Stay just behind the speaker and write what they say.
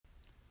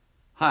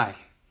Hi,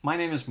 my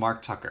name is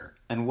Mark Tucker,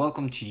 and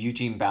welcome to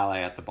Eugene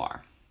Ballet at the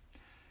Bar.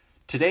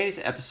 Today's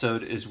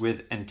episode is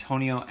with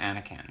Antonio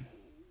Anacan.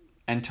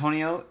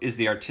 Antonio is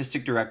the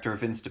artistic director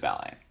of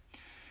Instaballet.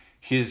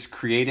 He is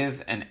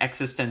creative and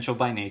existential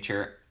by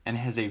nature and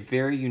has a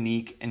very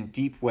unique and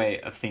deep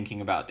way of thinking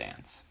about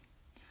dance.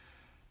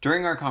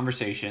 During our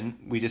conversation,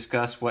 we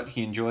discuss what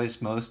he enjoys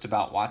most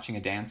about watching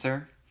a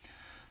dancer,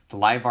 the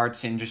live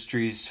arts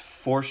industry's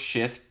forced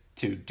shift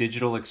to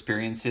digital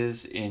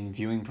experiences in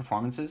viewing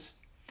performances,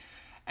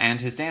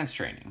 and his dance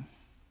training.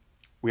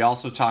 We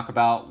also talk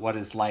about what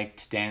it's like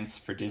to dance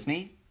for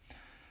Disney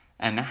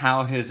and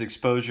how his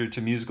exposure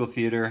to musical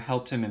theater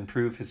helped him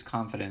improve his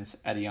confidence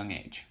at a young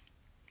age.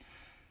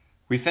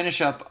 We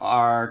finish up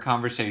our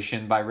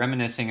conversation by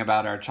reminiscing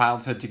about our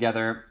childhood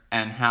together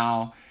and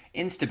how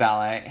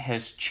Instaballet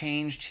has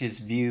changed his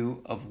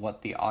view of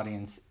what the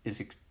audience is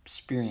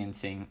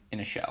experiencing in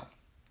a show.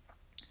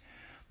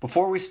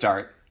 Before we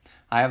start,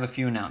 I have a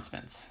few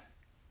announcements.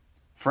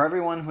 For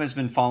everyone who has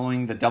been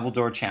following the Double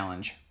Door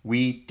Challenge,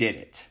 we did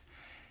it.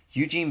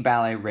 Eugene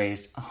Ballet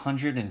raised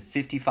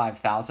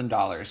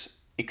 $155,000,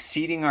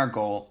 exceeding our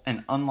goal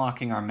and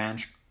unlocking our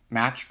match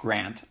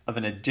grant of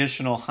an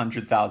additional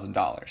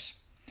 $100,000.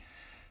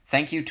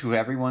 Thank you to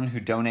everyone who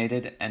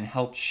donated and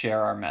helped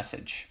share our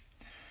message.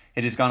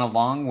 It has gone a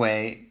long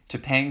way to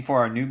paying for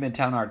our new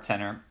Midtown Art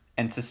Center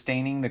and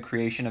sustaining the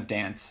creation of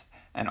dance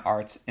and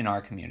arts in our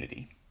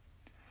community.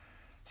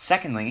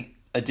 Secondly,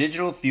 a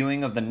digital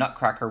viewing of the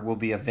Nutcracker will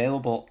be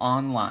available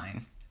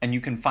online, and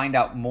you can find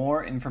out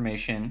more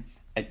information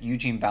at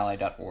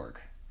eugeneballet.org.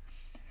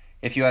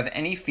 If you have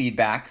any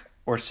feedback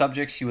or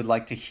subjects you would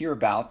like to hear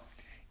about,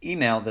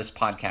 email this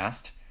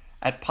podcast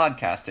at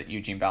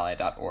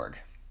podcast@eugeneballet.org.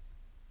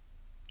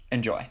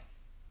 Enjoy.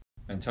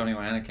 Antonio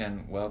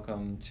Anacan,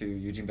 welcome to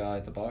Eugene Ballet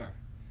at the Bar.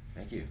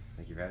 Thank you.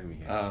 Thank you for having me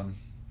here.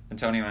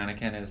 Antonio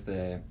Anacan is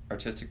the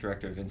artistic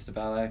director of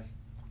Instaballet.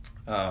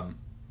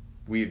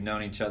 We've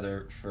known each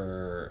other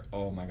for,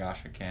 I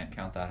can't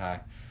count that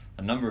high,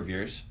 a number of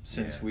years,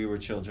 since we were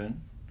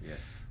children. Yes.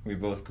 We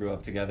both grew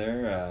up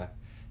together.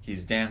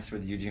 He's danced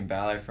with Eugene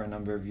Ballet for a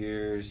number of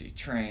years. He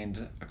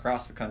trained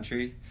across the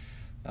country,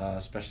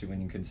 especially when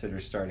you consider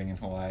starting in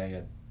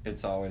Hawaii.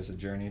 It's always a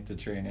journey to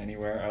train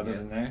anywhere other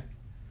than there.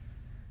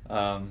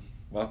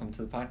 Welcome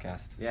to the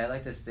podcast. Yeah, I'd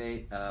like to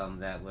state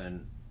that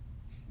when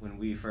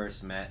we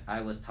first met,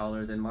 I was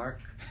taller than Mark,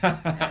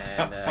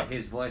 and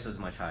his voice was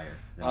much higher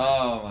than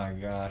Oh my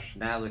gosh.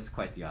 Now it's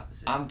quite the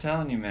opposite. I'm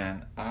telling you,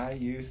 man, I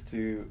used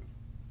to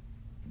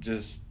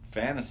just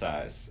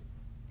fantasize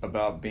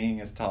about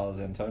being as tall as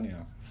Antonio.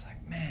 I was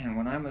like, man,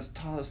 when I'm as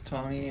tall as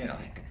Tony,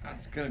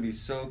 that's going to be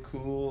so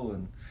cool.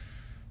 And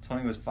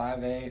Tony was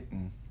 5'8",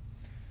 and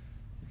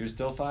you're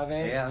still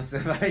 5'8"? Yeah, I'm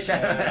still 5'8".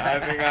 I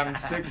think I'm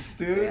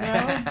 6'2"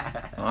 now.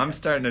 Oh, I'm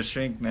starting to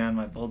shrink, man,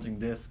 my bulging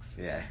discs.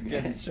 Yeah. I'm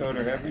getting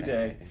shorter every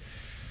day.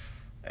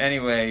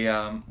 Anyway,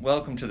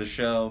 welcome to the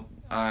show.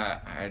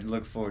 I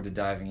look forward to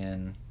diving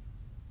in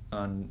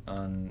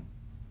on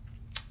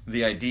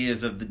the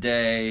ideas of the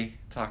day,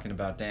 talking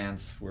about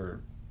dance. We're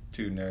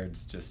two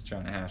nerds just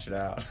trying to hash it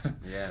out.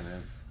 Yeah,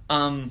 man.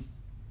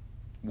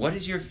 What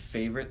is your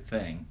favorite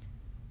thing?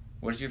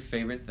 What is your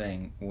favorite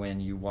thing when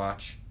you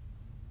watch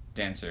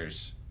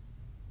dancers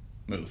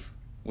move?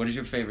 What is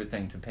your favorite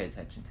thing to pay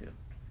attention to?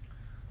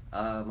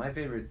 My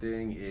favorite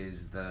thing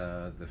is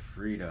the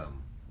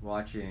freedom,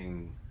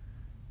 watching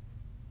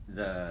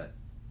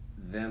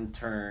them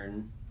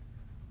turn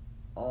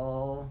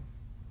all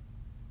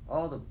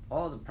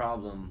the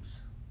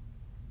problems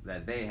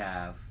that they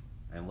have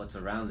and what's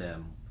around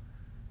them,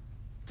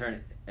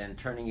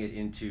 turning it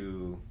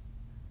into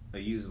a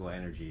usable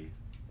energy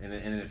and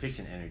an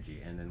efficient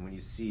energy. And then when you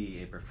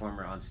see a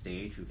performer on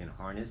stage who can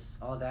harness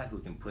all that, who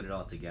can put it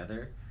all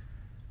together,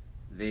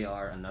 they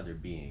are another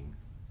being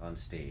on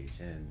stage.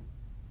 And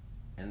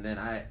then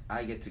I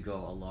get to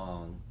go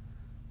along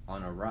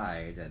on a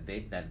ride that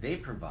they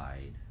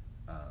provide,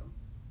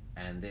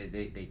 and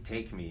they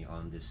take me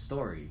on this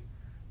story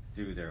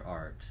through their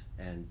art.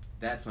 And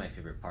that's my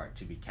favorite part,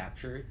 to be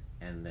captured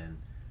and then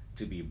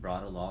to be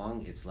brought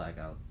along. It's like,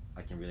 I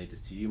can relate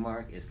this to you,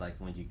 Mark. It's like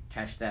when you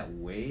catch that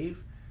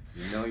wave,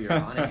 you know you're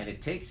on it, and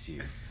it takes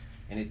you,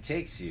 and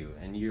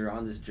you're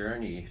on this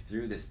journey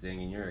through this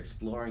thing, and you're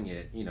exploring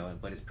it,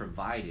 but it's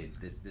provided,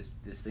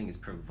 this thing is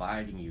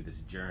providing you this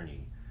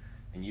journey,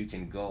 and you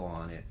can go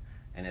on it,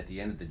 and at the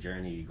end of the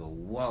journey, you go,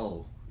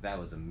 whoa, that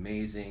was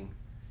amazing,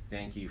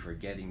 thank you for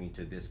getting me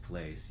to this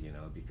place,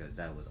 because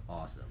that was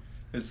awesome.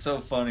 It's so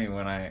funny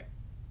when I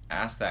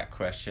ask that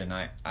question.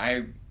 I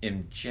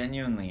am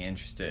genuinely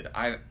interested.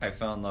 I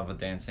fell in love with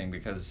dancing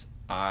because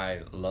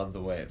I love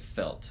the way it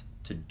felt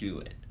to do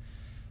it.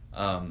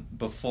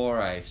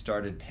 Before I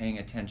started paying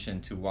attention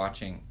to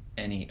watching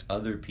any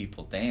other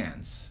people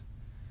dance,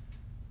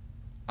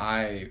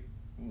 I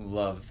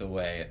loved the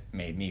way it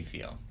made me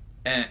feel.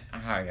 And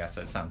I guess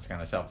that sounds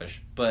kind of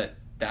selfish, but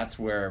that's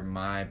where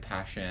my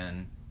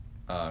passion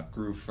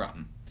grew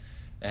from,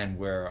 and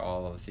where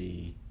all of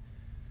the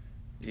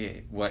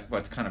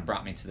what's kind of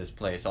brought me to this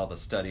place, all the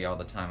study, all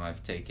the time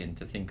I've taken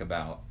to think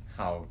about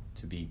how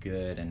to be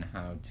good and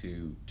how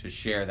to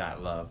share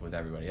that love with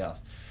everybody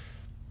else.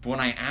 But when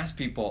I ask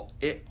people,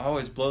 it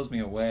always blows me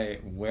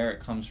away where it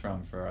comes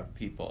from for other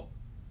people.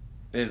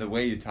 The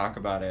way you talk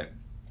about it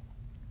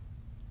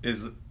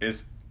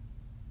is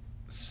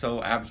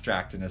so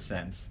abstract in a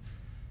sense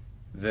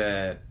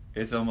that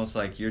it's almost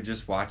like you're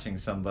just watching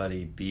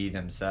somebody be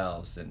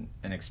themselves and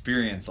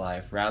experience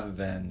life rather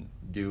than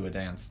do a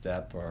dance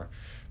step or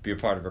be a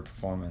part of a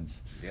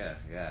performance. Yeah,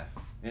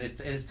 and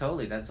it's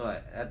totally, that's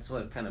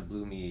what kind of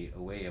blew me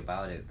away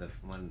about it.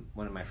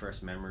 One of my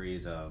first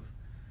memories of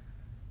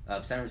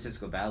San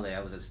Francisco Ballet,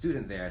 I was a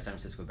student there at San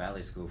Francisco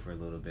Ballet School for a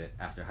little bit.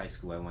 After high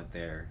school, I went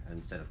there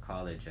instead of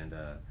college, and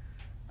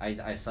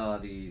I saw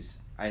these,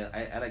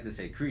 I like to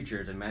say,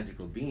 creatures and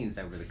magical beings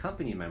that were the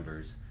company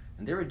members,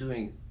 and they were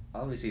doing,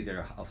 obviously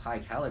they're of high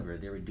caliber,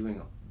 they were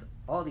doing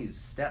all these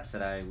steps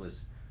that I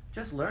was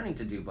just learning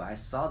to do, but I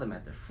saw them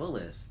at their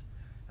fullest.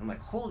 I'm like,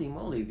 holy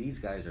moly, these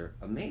guys are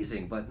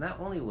amazing. But not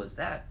only was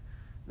that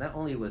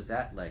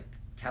like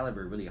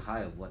caliber really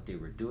high of what they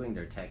were doing,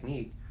 their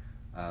technique,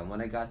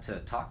 when I got to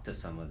talk to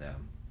some of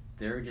them,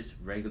 they're just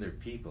regular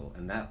people,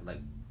 and that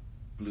like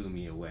blew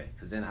me away.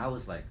 Because then I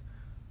was like,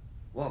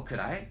 well,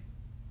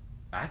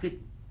 I could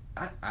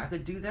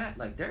do that?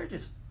 Like, they're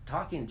just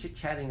talking,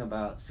 chit-chatting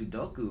about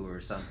Sudoku or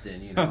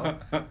something, you know?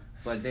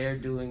 But they're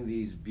doing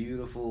these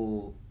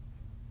beautiful,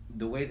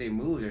 the way they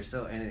move, they're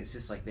so, and it's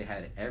just like they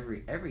had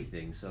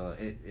everything. So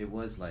it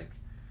was like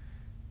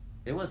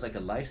a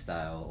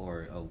lifestyle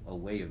or a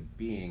way of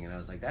being, and I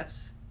was like, that's,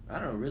 I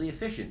don't know, really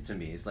efficient to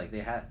me. It's like they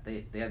had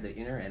the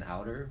inner and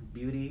outer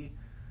beauty,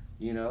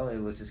 you know. It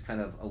was just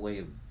kind of a way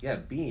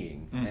of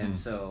being. Mm-hmm. And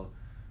so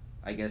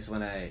I guess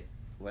when I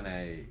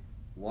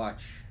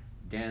watch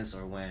dance,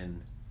 or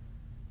when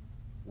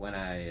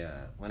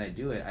I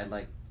do it, I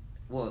like,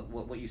 well,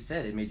 what you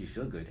said, it made you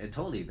feel good. It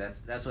totally,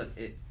 that's what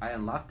it, I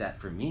unlocked that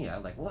for me. I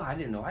like, well, I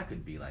didn't know I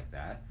could be like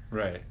that.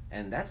 Right.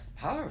 And that's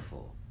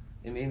powerful.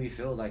 It made me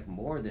feel like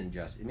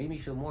it made me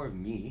feel more of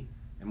me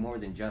and more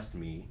than just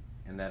me,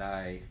 and that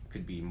I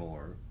could be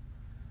more.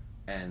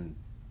 And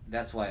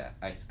that's why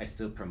I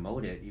still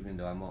promote it, even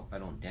though I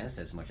don't dance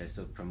as much. I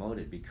still promote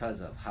it because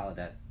of how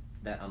that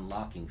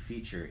unlocking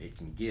feature it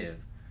can give.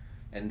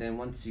 And then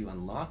once you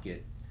unlock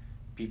it,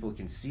 people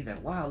can see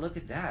that, wow, look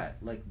at that.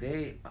 Like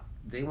they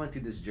went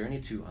through this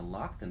journey to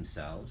unlock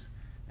themselves,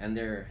 and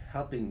they're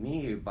helping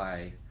me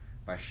by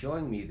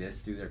showing me this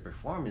through their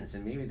performance,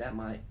 and maybe that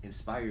might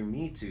inspire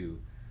me to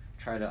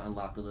try to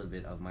unlock a little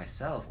bit of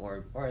myself,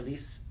 or at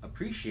least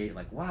appreciate,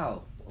 like,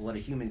 wow, what a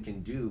human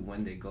can do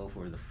when they go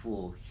for the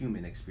full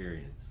human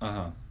experience.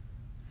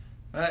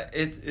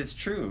 It's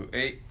true.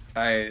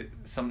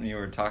 Something you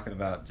were talking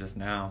about just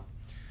now.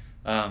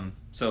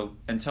 So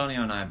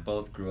Antonio and I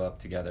both grew up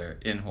together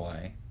in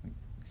Hawaii. We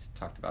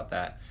talked about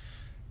that.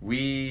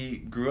 We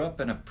grew up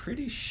in a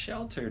pretty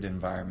sheltered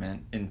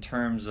environment in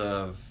terms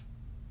of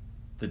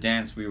the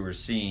dance we were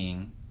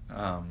seeing.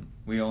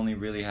 We only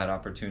really had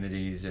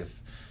opportunities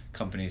if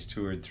companies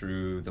toured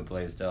through the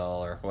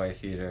Blaisdell or Hawaii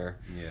Theater.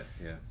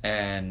 Yeah.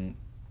 And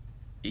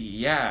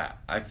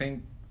I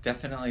think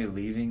definitely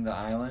leaving the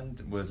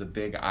island was a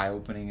big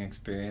eye-opening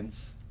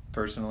experience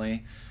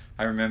personally.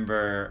 I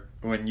remember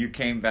when you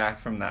came back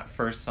from that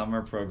first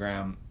summer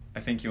program, I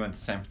think you went to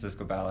San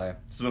Francisco Ballet.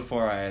 This was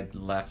before I had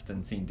left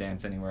and seen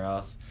dance anywhere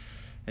else.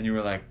 And you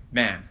were like,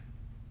 man,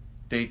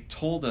 they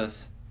told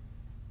us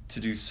to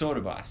do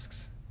soda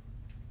basques,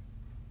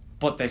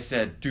 but they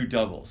said do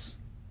doubles.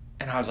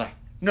 And I was like,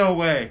 no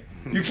way,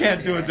 you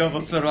can't do a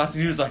double soda basque.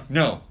 And he was like,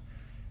 no,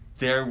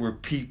 there were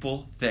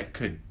people that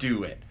could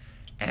do it.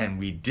 And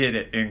we did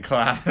it in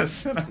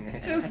class. And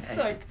I'm just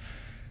like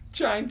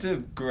trying to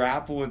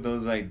grapple with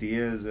those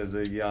ideas as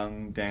a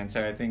young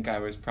dancer. I think I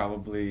was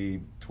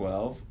probably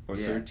 12 or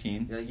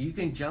 13. Yeah, you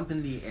can jump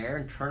in the air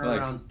and turn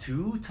around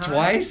 2 times.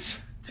 Twice?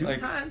 Two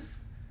times?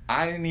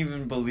 I didn't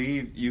even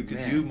believe you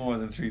could do more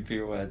than 3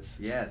 pirouettes.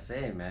 Yeah,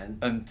 same, man.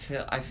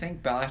 Until I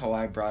think Ballet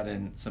Hawaii brought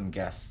in some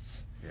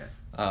guests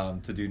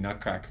to do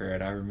Nutcracker,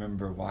 and I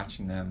remember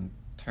watching them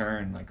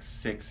turn like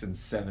 6 and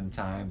 7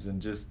 times and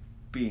just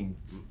being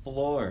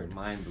floored.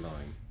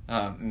 Mind-blowing.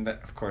 And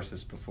that, of course,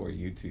 is before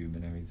YouTube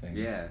and everything.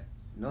 Yeah.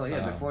 No,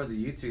 before the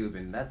YouTube,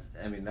 and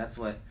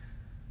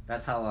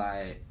that's how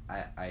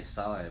I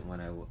saw it when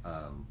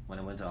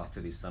I went off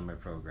to these summer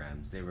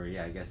programs. They were,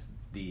 I guess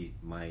the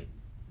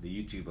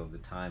YouTube of the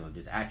time of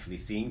just actually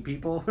seeing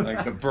people.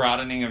 Like the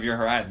broadening of your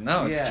horizon.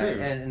 No, it's true.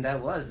 And that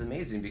was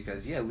amazing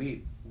because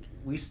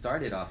we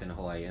started off in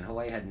Hawaii, and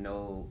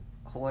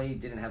Hawaii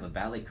didn't have a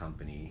ballet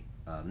company,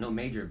 no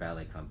major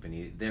ballet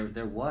company.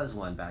 There was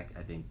one back,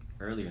 I think,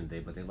 earlier in the day,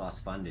 but they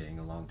lost funding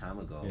a long time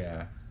ago.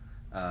 Yeah.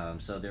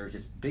 So there were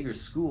just bigger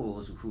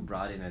schools who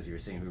brought in, as you were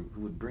saying, who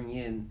would bring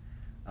in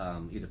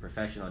either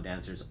professional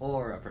dancers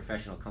or a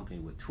professional company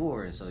would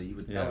tour, and so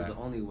that was the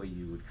only way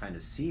you would kind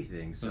of see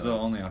things. So, it was the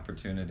only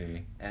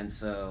opportunity. And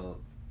so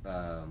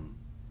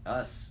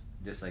us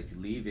just like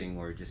leaving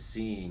or just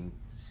seeing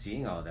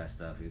seeing all that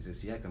stuff, is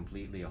just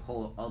completely a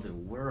whole other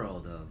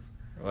world of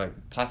like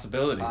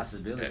possibilities.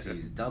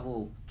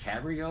 Double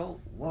cabrio.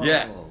 Whoa.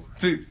 Yeah,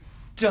 dude,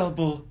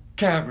 double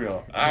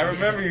cabrio. I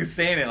remember you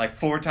saying it like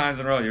 4 times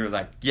in a row. You were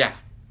like, yeah,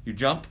 you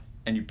jump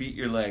and you beat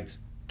your legs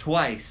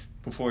twice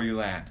before you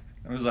land.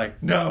 I was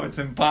like, no, it's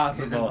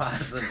impossible.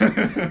 It's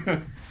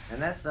impossible.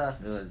 And that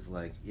stuff, it was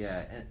like,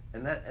 yeah,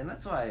 and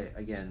that's why,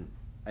 again,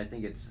 I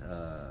think it's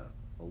a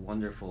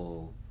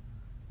wonderful,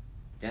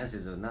 dance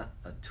is not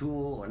a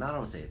tool, or not, I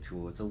don't say a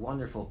tool, it's a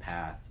wonderful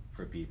path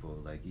for people.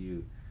 Like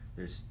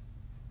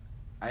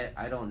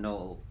I don't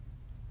know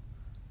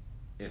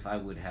if I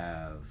would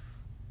have,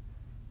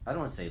 I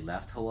don't want to say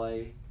left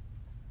Hawaii,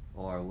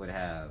 or would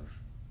have,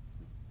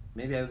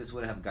 maybe I just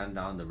would have gone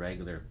down the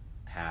regular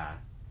path.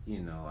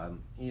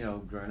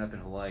 Growing up in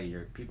Hawaii,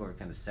 your people are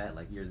kind of set.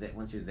 Like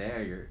once you're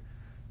there, you're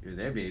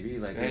there, baby.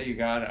 Like you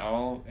got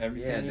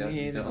everything you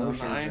need. The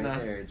ocean's right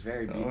there. It's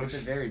it's a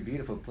very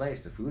beautiful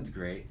place. The food's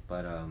great,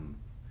 but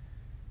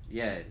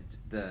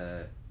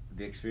the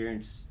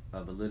experience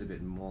of a little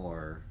bit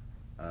more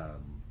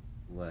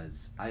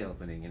was eye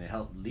opening, and it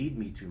helped lead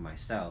me to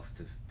myself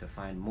to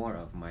find more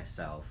of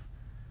myself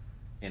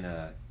in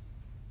a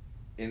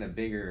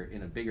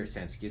bigger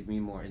sense, give me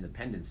more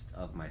independence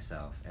of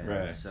myself. And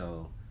right.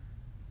 So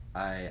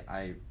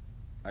I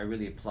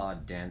really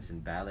applaud dance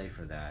and ballet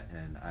for that,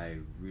 and I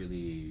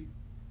really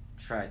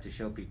try to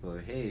show people,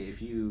 hey,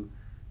 if you're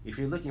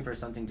looking for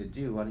something to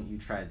do, why don't you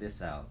try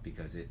this out,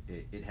 because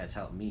it has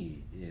helped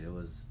me. It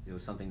was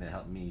something that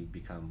helped me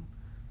become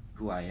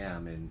who I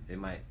am, and it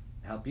might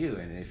help you,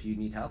 and if you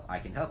need help, I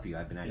can help you.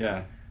 I've been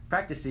actually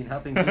practicing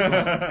helping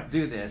people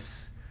do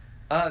this.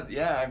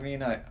 I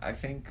mean, I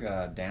think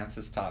dance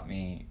has taught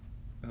me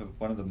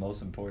one of the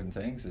most important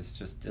things is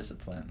just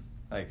discipline.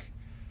 Like,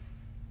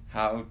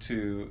 how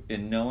to,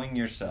 in knowing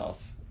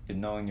yourself, in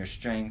knowing your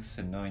strengths,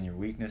 and knowing your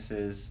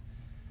weaknesses,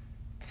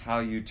 how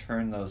you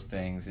turn those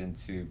things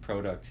into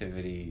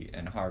productivity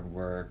and hard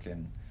work.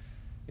 And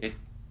it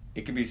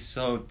can be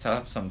so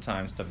tough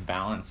sometimes to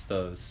balance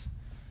those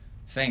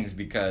things,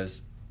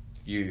 because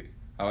I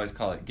always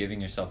call it giving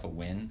yourself a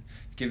win.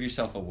 Give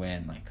yourself a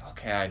win, like,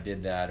 okay, I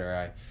did that,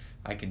 or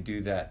I can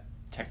do that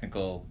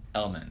technical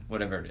element,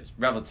 whatever it is,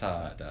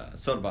 Revoltad,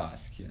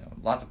 Sotobosk,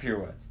 lots of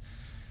pirouettes.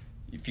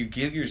 If you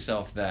give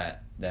yourself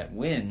that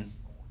win,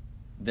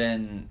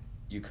 then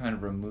you kind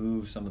of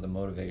remove some of the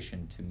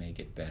motivation to make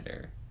it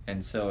better.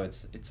 And so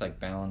it's like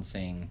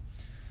balancing,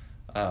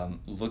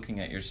 looking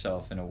at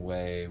yourself in a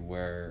way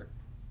where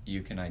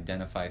you can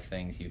identify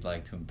things you'd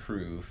like to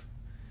improve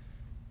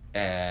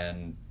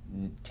and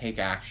take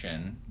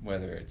action,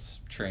 whether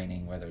it's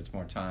training, whether it's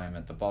more time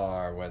at the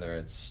bar, whether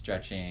it's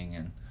stretching,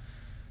 and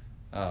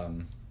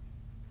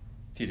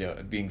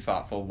being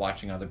thoughtful,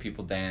 watching other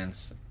people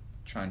dance,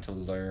 trying to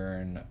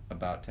learn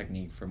about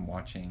technique from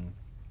watching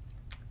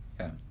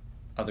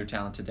other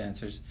talented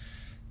dancers.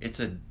 It's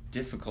a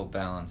difficult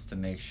balance to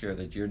make sure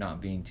that you're not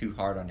being too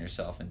hard on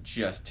yourself and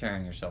just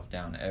tearing yourself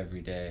down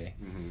every day.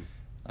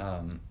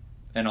 Mm-hmm.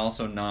 And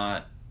also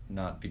not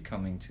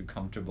becoming too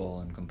comfortable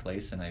and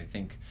complacent. I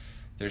think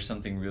there's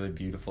something really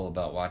beautiful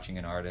about watching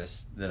an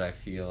artist that I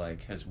feel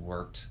like has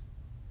worked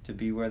to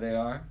be where they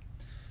are.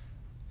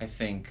 I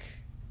think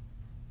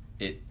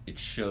it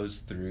shows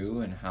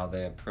through in how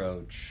they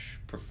approach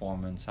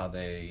performance, how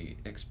they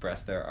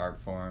express their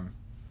art form,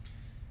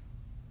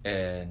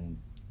 and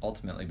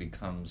ultimately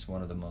becomes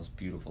one of the most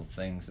beautiful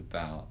things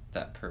about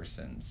that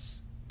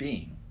person's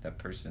being, that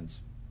person's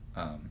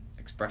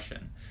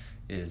expression,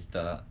 is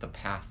the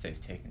path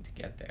they've taken to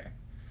get there.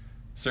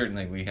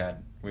 Certainly we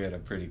had a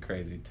pretty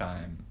crazy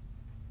time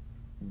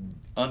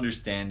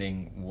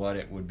understanding what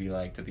it would be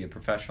like to be a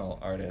professional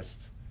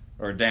artist,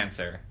 or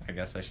dancer, I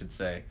guess I should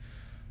say,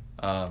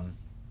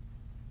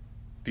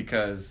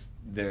 because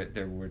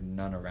there were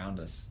none around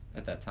us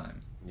at that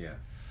time. Yeah.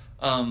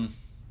 How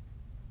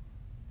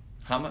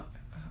much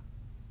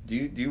do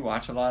you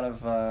watch a lot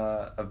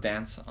of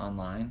dance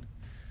online?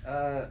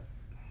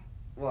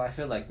 Well, I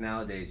feel like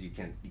nowadays you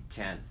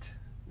can't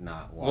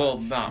not watch. Well,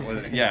 not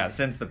with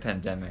since the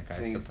pandemic,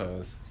 I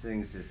suppose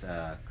things just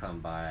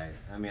come by.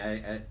 I mean,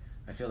 I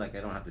feel like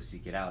I don't have to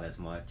seek it out as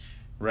much.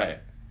 Right.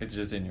 It's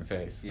just in your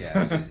face.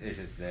 Yeah, it's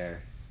just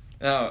there.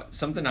 Now,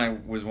 something I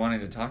was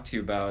wanting to talk to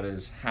you about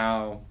is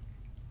how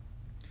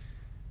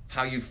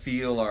you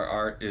feel our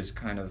art is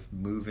kind of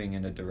moving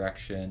in a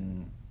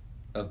direction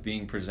of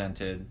being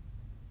presented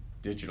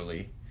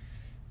digitally,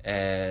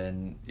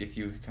 and if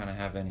you kind of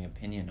have any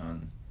opinion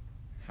on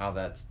how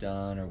that's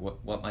done, or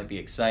what might be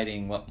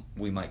exciting, what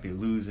we might be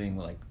losing,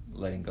 like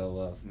letting go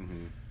of.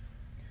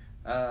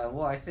 Mm-hmm.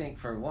 Well, I think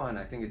for one,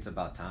 I think it's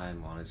about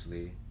time.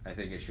 Honestly, I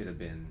think it should have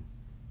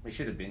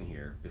been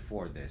here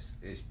before this.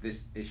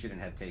 It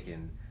shouldn't have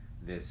taken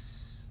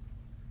this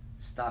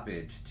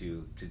stoppage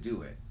to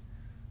do it.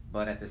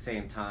 But at the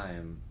same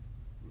time,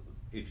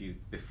 if you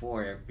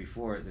before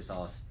this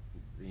all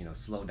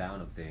slow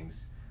down of things,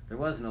 there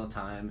was no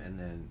time, and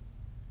then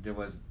there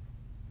was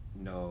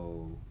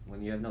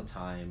when you have no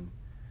time,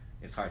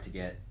 it's hard to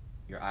get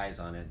your eyes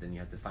on it, then you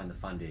have to find the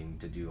funding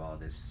to do all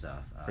this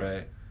stuff.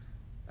 Right.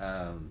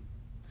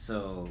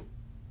 So,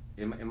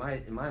 in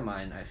my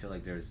mind, I feel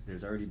like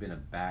there's already been a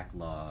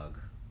backlog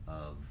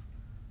of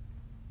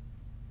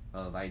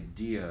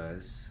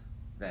ideas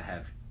that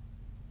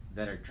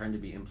are trying to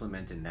be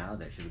implemented now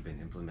that should have been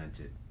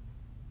implemented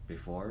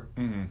before.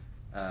 Mm-hmm.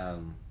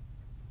 And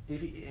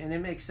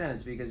it makes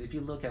sense, because if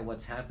you look at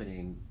what's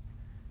happening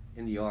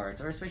in the arts,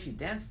 or especially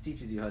dance,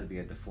 teaches you how to be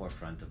at the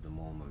forefront of the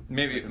moment.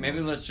 Maybe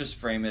let's just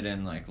frame it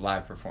in like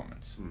live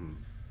performance. Mm-hmm.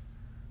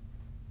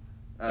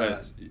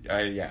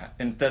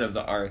 Instead of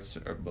the arts,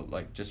 but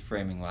like just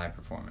framing live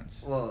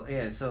performance. Well,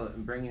 yeah. So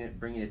bringing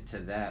it to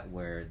that,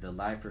 where the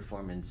live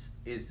performance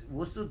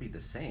will still be the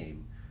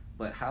same,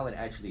 but how it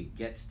actually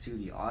gets to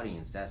the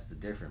audience, that's the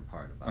different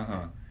part about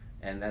it.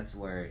 And that's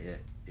where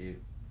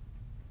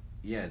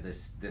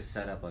this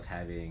setup of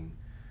having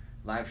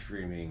live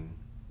streaming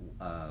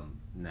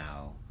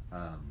now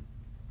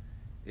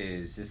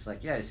is just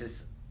like, it's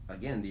just,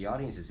 again, the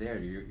audience is there.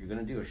 You're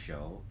gonna do a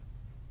show,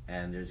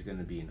 and there's going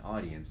to be an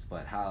audience,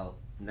 but how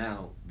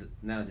now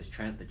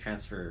the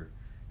transfer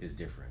is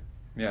different.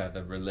 Yeah,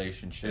 the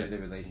relationship. The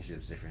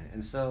relationship's different,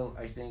 and so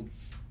I think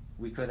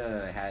we could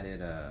have had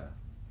it a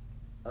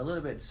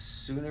little bit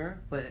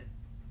sooner, but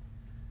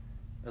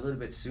a little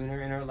bit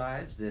sooner in our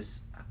lives.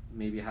 This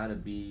maybe how to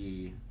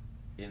be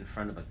in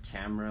front of a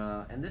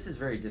camera, and this is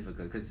very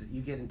difficult because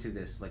you get into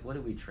this, like, what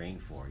do we train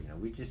for?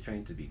 We just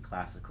train to be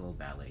classical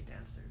ballet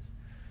dancers,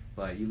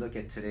 but you look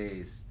at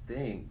today's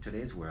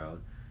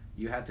world.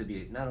 You have to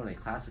be not only a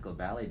classical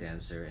ballet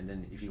dancer, and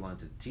then if you want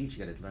to teach,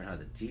 you got to learn how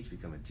to teach,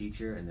 become a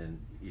teacher, and then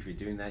if you're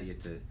doing that, you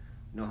have to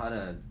know how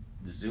to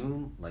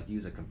Zoom, like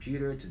use a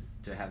computer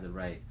to have the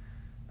right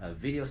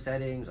video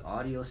settings,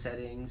 audio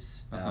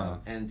settings,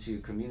 and to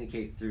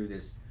communicate through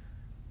this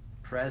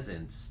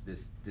presence,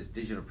 this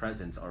digital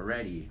presence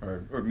already.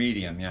 Or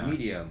medium, yeah.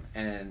 Medium,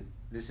 and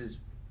this is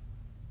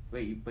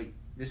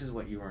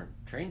what you weren't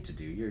trained to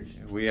do.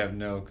 We have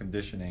no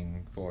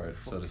conditioning for it,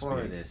 so to speak.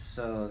 For this,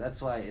 so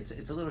that's why it's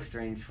a little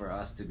strange for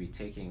us to be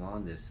taking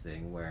on this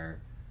thing where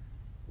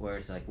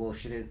it's like, well,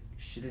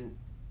 shouldn't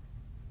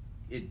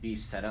it be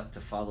set up to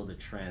follow the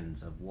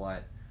trends of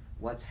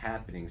what's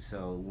happening?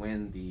 So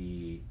when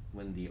the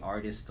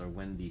artist or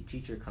when the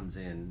teacher comes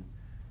in,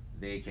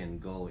 they can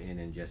go in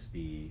and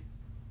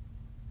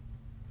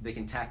they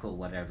can tackle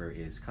whatever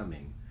is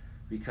coming,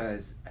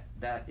 because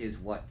that is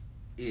what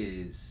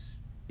is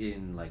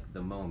in like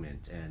the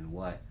moment, and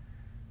what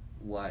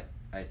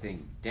I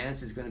think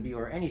dance is going to be,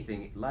 or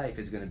anything life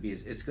is going to be,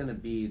 it's going to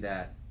be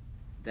that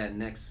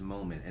next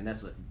moment, and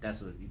that's what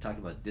you talk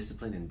about.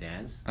 Discipline in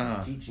dance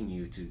is teaching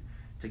you to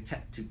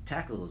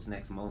tackle those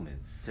next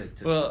moments, to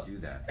do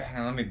that.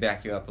 Let me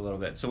back you up a little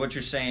bit. So what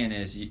you're saying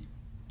is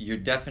you're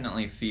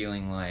definitely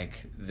feeling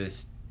like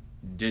this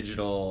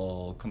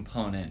digital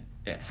component,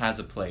 it has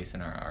a place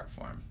in our art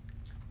form,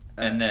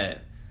 and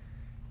that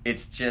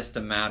it's just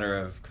a matter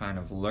of kind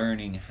of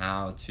learning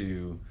how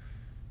to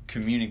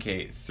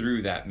communicate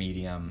through that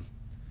medium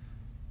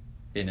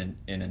in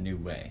a new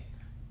way.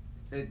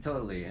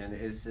 Totally, and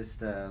it's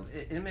just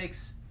it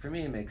makes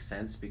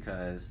sense,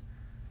 because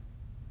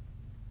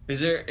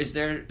is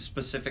there a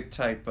specific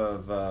type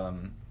of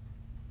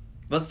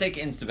let's take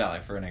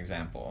Instaballet for an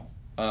example.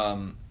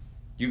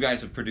 You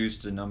guys have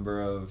produced a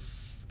number of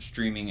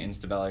streaming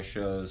Instaballet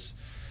shows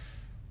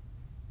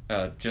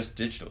just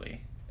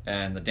digitally.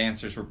 And the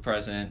dancers were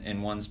present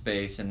in one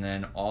space, and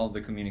then all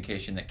the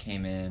communication that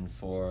came in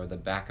for the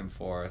back and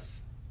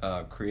forth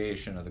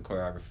creation of the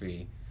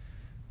choreography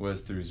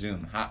was through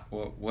Zoom. How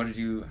did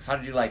you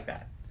like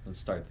that? Let's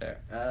start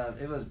there.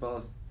 It was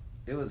both.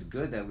 It was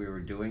good that we were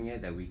doing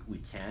it, that we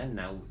can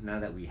now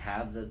that we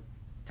have the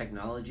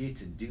technology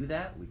to do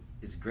that.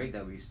 It's great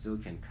that we still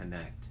can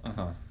connect.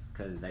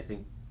 Because I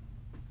think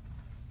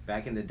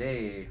back in the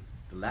day,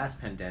 the last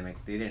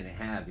pandemic, they didn't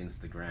have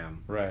Instagram,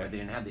 right? Or they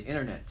didn't have the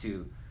internet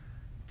to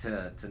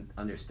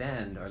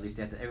understand, or at least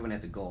everyone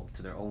had to go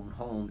to their own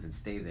homes and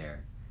stay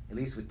there. At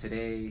least with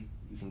today,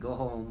 you can go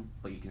home,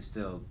 but you can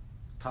still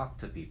talk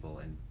to people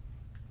and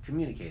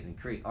communicate and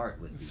create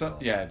art with people. So,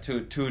 yeah, to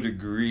a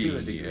degree. To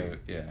a degree.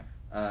 Yeah.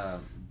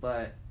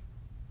 But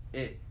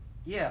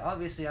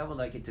obviously I would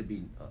like it to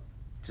be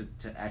to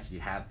actually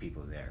have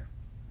people there.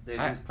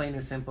 It's plain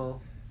and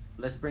simple.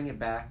 Let's bring it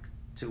back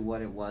to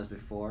what it was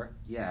before.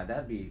 Yeah,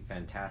 that'd be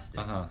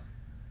fantastic.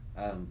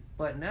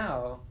 But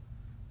now,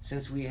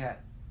 since we have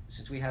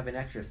an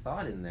extra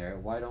thought in there,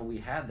 why don't we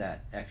have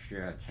that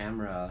extra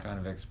camera? Kind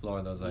of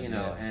explore those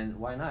ideas. And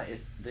why not?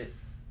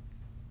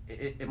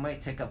 It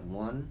might take up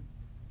one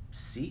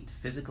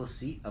physical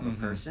seat of a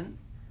person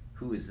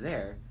who is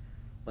there,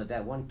 but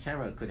that one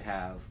camera could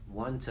have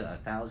 1 to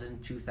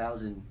 1,000,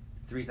 2,000,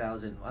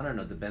 3,000, I don't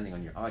know, depending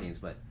on your audience,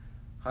 but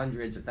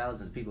hundreds or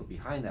thousands of people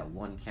behind that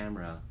one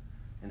camera,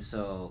 and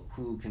so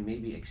who can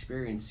maybe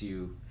experience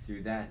you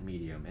through that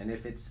medium. And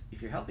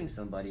if you're helping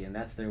somebody and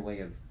that's their way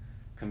of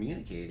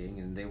communicating,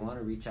 and they want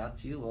to reach out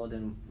to you, well,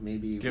 then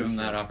maybe give them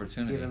that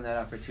opportunity. Give them that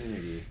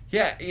opportunity.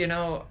 Yeah,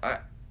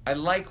 I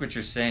like what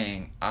you're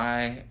saying.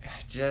 I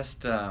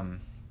just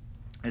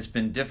it's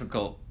been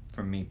difficult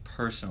for me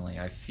personally.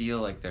 I feel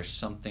like there's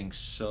something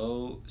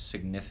so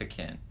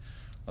significant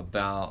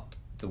about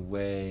the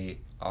way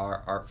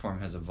our art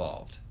form has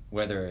evolved,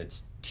 whether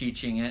it's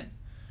teaching it,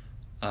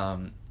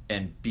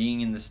 and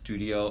being in the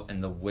studio,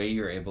 and the way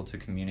you're able to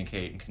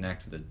communicate and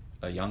connect with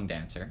a young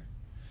dancer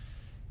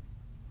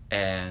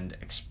and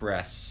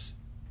express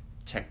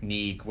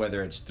technique,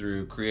 whether it's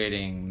through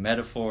creating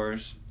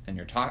metaphors and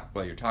you're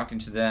talking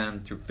to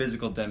them, through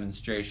physical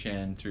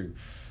demonstration, through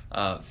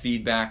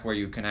feedback where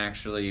you can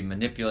actually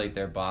manipulate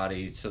their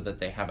body so that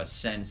they have a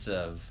sense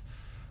of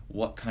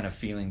what kind of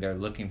feeling they're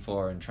looking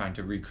for and trying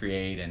to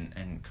recreate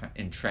and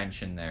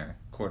entrench in their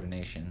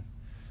coordination.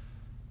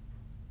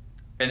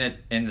 And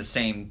in the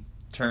same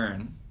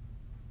turn,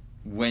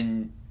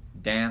 when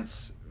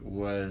dance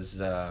was,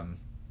 or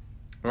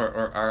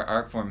our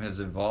art form has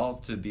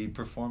evolved to be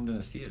performed in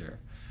a theater,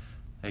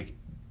 like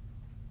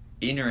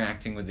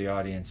interacting with the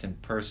audience in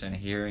person,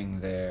 hearing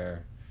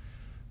their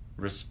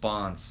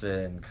response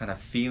and kind of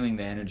feeling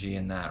the energy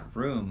in that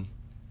room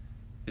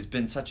has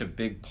been such a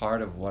big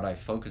part of what I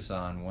focus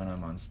on when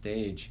I'm on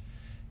stage.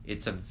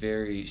 It's a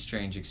very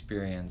strange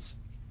experience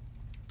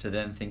to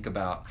then think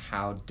about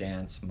how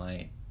dance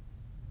might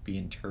be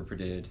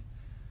interpreted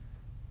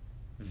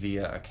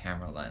via a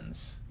camera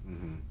lens.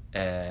 Mm-hmm.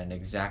 And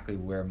exactly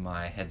where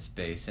my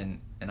headspace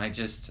and I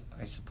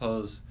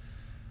suppose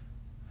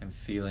I'm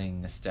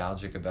feeling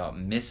nostalgic about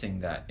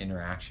missing that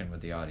interaction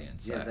with the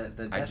audience. Yeah,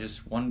 I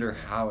just wonder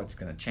how it's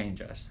going to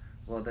change us.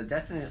 Well, the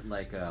definite,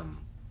 like,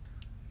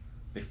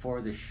 before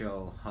the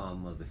show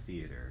hum of the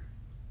theater,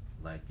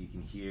 like, you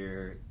can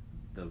hear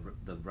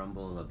the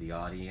rumble of the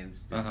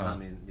audience, this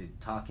humming, the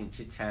talking,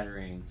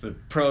 chit-chattering. The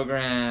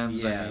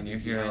programs, yeah, I mean, you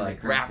hear, like,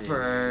 curtain,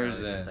 rappers.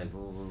 You know, it's just like,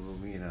 boom, boom,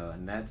 boom, you know,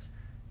 and that's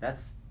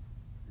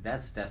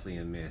definitely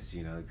a miss,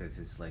 you know, because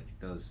it's like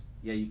those,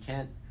 you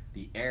can't,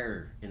 the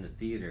air in the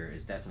theater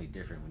is definitely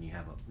different when you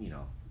have a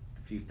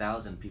few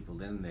thousand people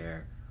in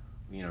there,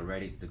 you know,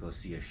 ready to go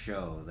see a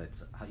show.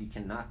 That's how you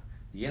cannot.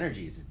 The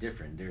energy is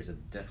different. There's a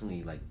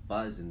definitely like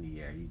buzz in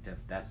the air.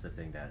 That's the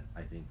thing that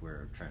I think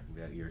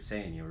you're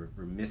saying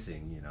we're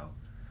missing, you know,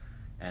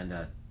 and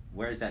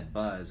where's that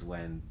buzz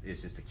when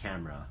it's just a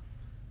camera?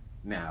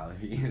 Now,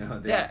 you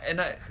know. Yeah, and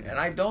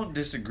I don't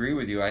disagree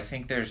with you. I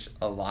think there's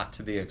a lot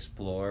to be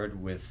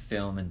explored with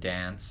film and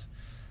dance.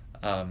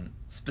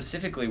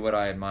 Specifically, what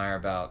I admire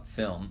about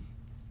film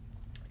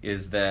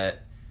is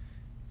that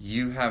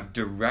you have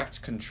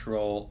direct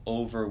control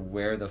over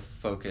where the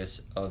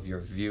focus of your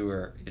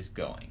viewer is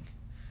going.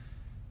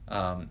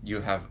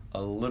 You have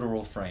a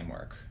literal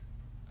framework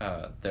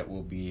that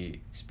will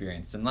be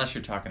experienced, unless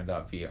you're talking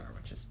about VR,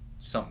 which is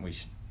something we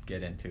should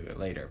get into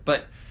later.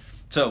 But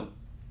so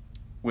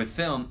with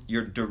film,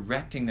 you're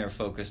directing their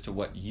focus to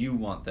what you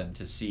want them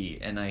to see,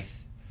 and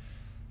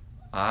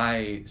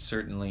I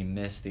certainly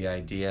miss the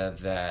idea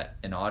that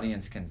an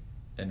audience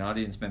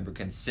member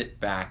can sit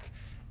back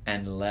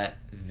and let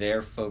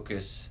their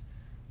focus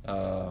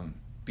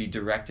be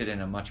directed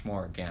in a much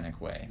more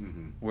organic way,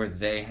 where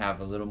they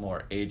have a little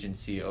more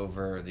agency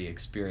over the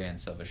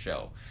experience of a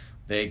show.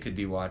 They could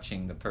be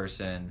watching the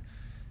person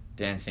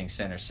dancing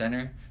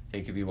center.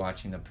 They could be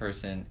watching the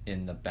person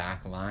in the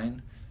back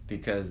line,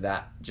 because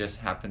that just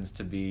happens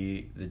to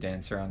be the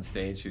dancer on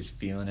stage who's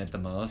feeling it the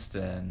most,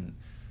 and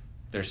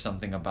there's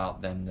something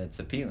about them that's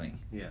appealing.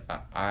 Yeah.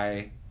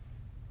 I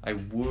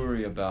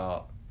worry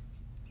about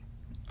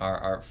our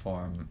art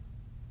form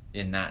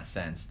in that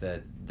sense,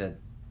 that the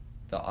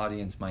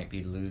audience might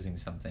be losing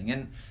something.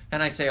 And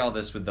I say all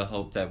this with the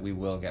hope that we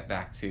will get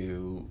back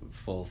to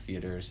full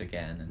theaters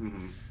again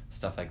and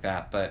stuff like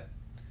that. But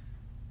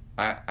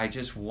I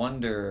just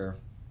wonder,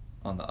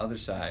 on the other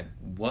side,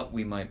 what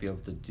we might be able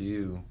to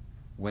do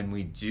when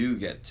we do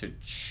get to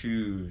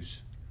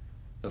choose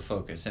the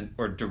focus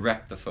or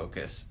direct the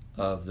focus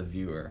of the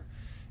viewer,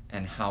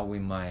 and how we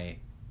might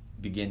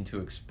begin to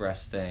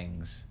express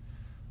things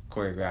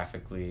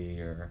choreographically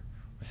or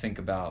think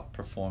about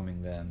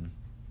performing them.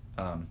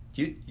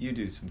 You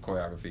do some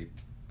choreography.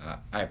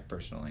 I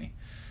personally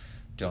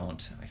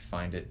don't. I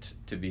find it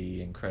to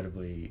be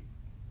incredibly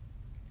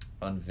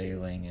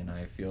unveiling, and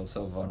I feel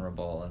so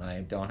vulnerable, and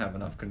I don't have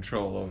enough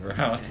control over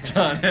how it's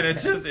done, and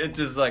it's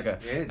just like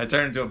I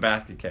turn into a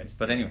basket case.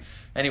 But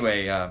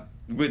anyway,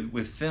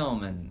 with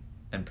film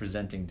and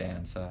presenting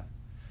dance,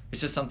 it's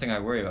just something I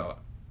worry about.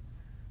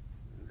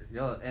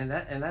 And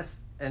that's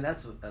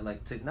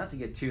like, not to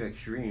get too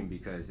extreme,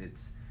 because it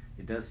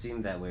does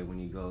seem that way when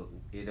you go.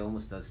 It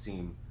almost does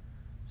seem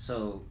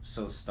so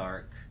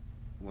stark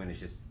when it's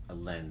just a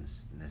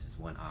lens and there's just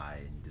one eye,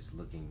 and you're just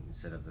looking,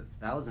 instead of the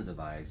thousands of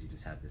eyes, you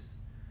just have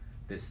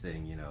this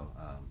thing, you know,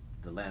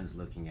 the lens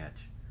looking at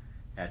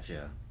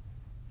you,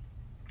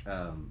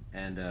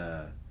 and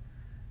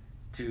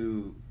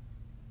to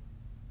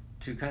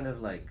kind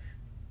of like,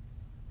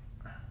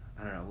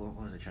 I don't know, what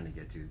was I trying to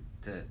get to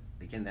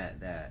again,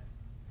 that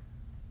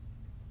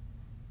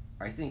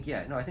I think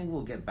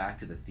we'll get back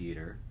to the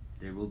theater.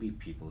 There will be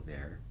people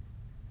there.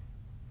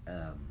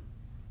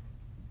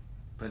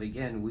 but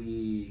again,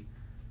 we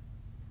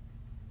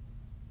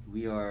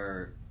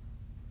are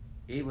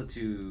able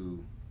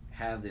to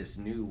have this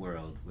new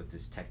world with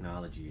this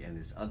technology and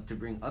this to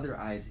bring other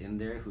eyes in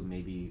there who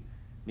maybe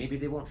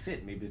they won't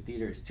fit. Maybe the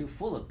theater is too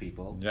full of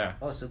people. Yeah.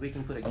 Oh, so we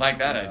can put a I like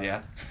that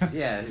idea.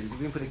 yeah, we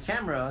can put a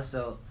camera.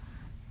 So,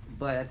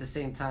 but at the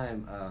same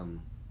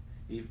time,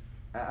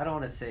 I don't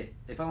want to say,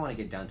 if I want to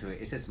get down to it,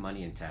 it's just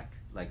money and tech.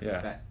 Like,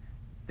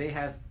 they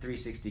have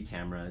 360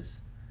 cameras.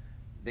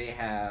 They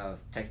have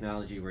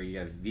technology where you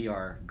have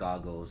VR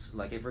goggles.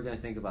 Like, if we're going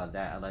to think about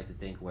that, I'd like to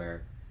think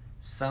where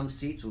some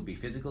seats will be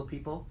physical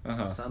people,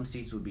 some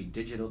seats will be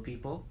digital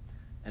people,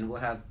 and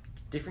we'll have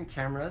different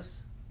cameras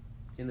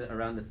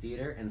around the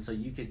theater. And so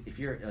you could, if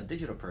you're a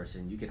digital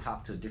person, you could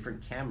hop to a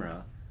different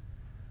camera.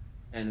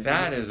 And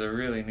that is a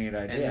really neat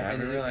idea.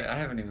 I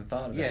haven't even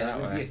thought of it that way. Yeah,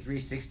 it would be a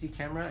 360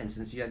 camera, and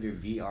since you have your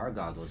VR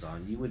goggles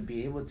on, you would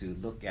be able to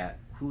look at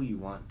who you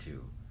want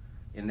to,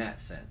 in that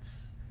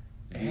sense.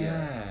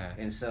 Yeah.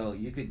 And so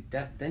you could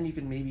then you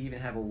could maybe even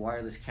have a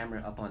wireless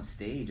camera up on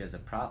stage as a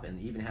prop, and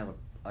even have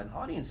an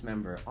audience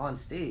member on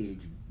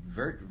stage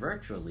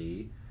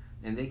virtually,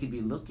 and they could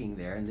be looking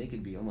there, and they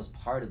could be almost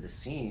part of the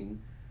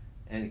scene.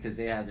 And because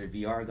they have their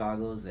VR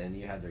goggles and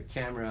you have their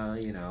camera,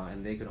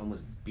 and they could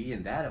almost be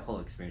in that whole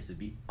experience, to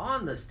be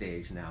on the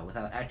stage now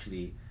without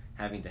actually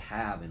having to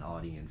have an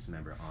audience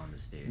member on the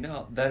stage.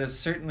 No, that is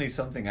certainly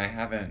something I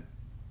haven't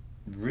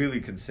really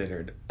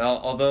considered.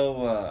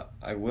 Although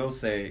I will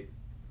say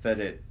that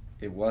it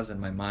was in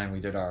my mind. We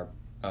did our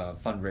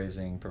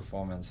fundraising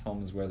performance,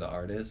 Home is Where the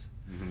Art Is.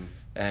 Mm-hmm.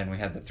 And we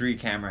had the 3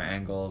 camera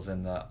angles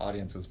and the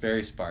audience was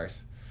very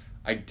sparse.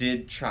 I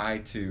did try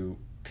to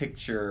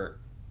picture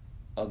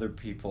other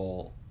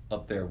people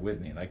up there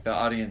with me. Like, the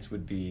audience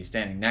would be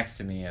standing next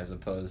to me as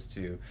opposed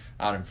to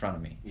out in front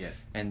of me. Yeah.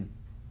 And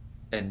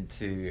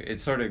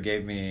it sort of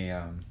gave me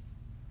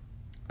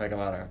like a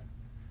lot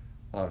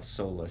of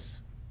solace,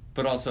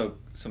 but also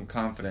some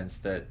confidence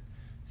that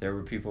there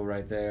were people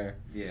right there.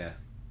 Yeah.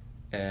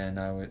 And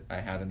I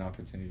had an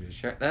opportunity to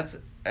share. That's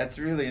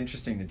really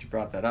interesting that you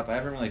brought that up. I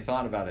haven't really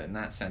thought about it in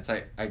that sense.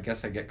 I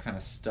guess I get kind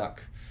of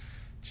stuck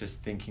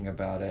just thinking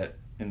about it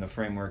in the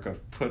framework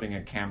of putting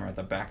a camera at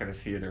the back of the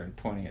theater and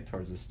pointing it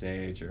towards the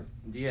stage, or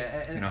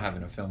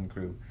having a film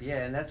crew.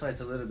 Yeah, and that's why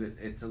that's what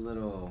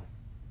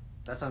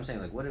I'm saying.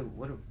 Like, what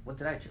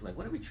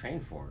did we train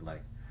for?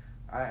 Like,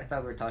 I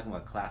thought we were talking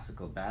about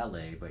classical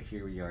ballet, but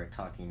here we are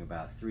talking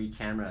about 3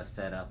 cameras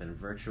set up in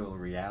virtual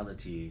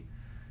reality,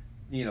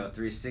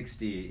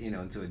 360,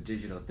 into a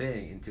digital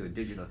thing, into a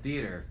digital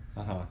theater.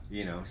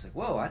 It's like,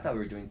 whoa, I thought we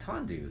were doing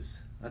tondus.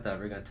 I thought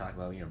we were going to talk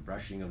about,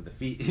 brushing of the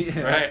feet.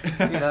 Right.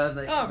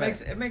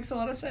 It makes a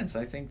lot of sense.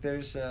 I think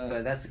there's...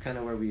 but that's kind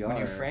of where we are. When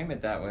you frame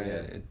it that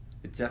way,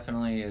 it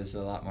definitely is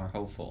a lot more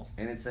hopeful.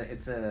 And it's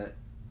a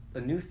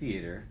new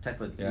theater,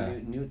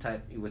 new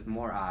type with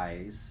more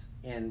eyes,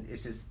 and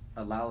it's just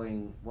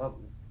allowing...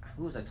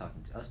 Who was I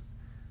talking to?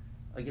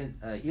 Again,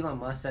 Elon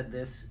Musk said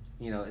this,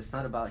 it's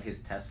not about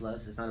his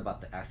Teslas, it's not about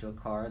the actual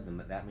car,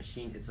 that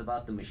machine, it's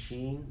about the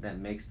machine that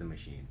makes the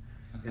machine.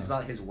 It's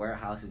about his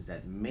warehouses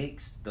that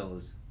makes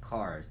those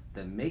cars,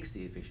 that makes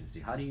the efficiency.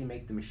 How do you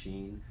make the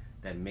machine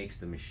that makes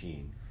the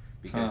machine?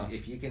 Because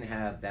if you can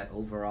have that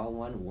overall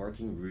one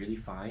working really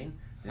fine,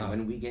 then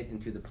when we get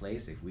into the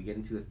place, if we get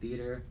into a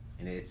theater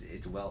and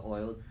it's well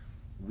oiled,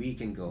 we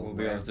can go. We'll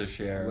be able to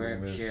share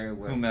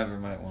with whomever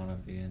might want to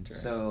be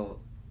interested.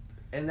 So,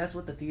 and that's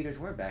what the theaters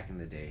were back in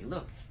the day.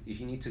 Look, if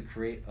you need to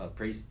create a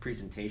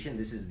presentation,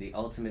 this is the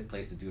ultimate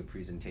place to do a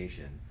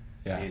presentation.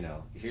 Yeah.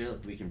 Here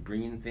we can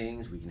bring in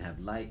things, we can have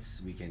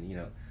lights, we can,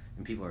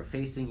 and people are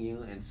facing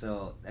you, and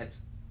so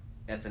that's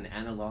an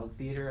analog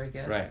theater, I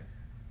guess. Right.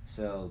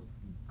 So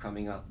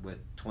coming up with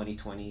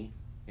 2020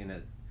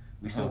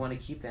 we still want to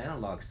keep the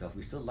analog stuff.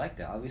 We still like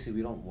that. Obviously,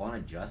 we don't want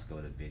to just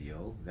go to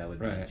video. That would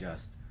be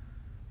just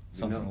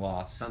something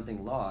lost.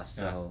 Something lost.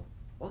 Yeah. So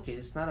okay,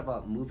 it's not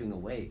about moving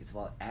away. It's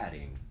about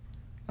adding.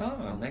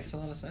 Oh, it makes a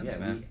lot of sense,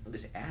 man.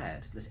 Let's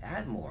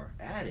add more.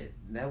 Add it.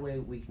 That way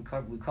we can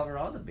cover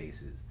all the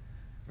bases.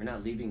 We're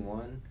not leaving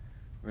one.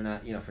 We're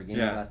not,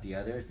 forgetting about the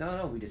others.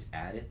 No, we just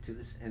add it to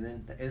this, and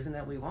then isn't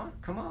that what we want?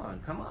 Come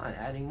on,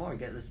 adding more.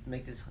 Let's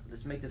make this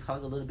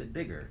hug a little bit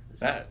bigger.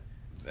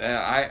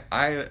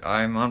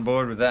 I'm on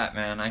board with that,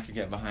 man. I could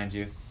get behind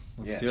you.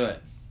 Let's do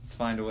it. Let's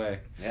find a way.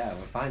 Yeah,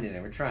 we're finding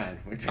it. We're trying.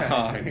 Oh,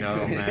 I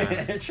know,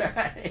 man.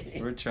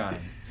 We're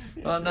trying.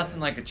 Well, nothing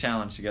like a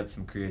challenge to get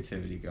some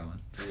creativity going.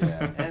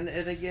 Yeah, and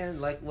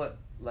again, what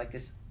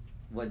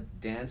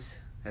dance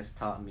has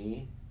taught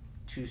me,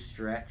 to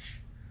stretch.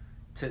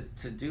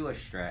 To do a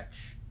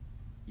stretch,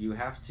 you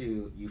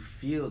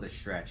feel the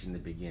stretch in the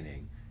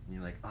beginning, and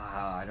you're like,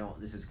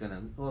 it's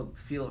gonna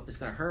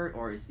hurt,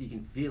 or you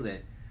can feel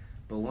it,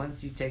 but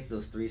once you take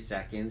those 3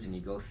 seconds and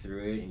you go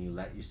through it and you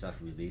let yourself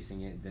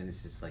releasing it, then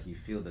it's just like you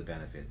feel the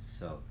benefits.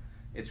 So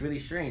it's really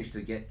strange. To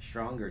get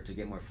stronger, to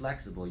get more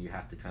flexible, you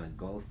have to kind of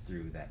go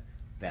through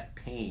that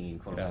pain,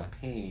 quote unquote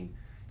pain,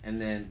 and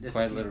then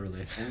quite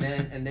literally,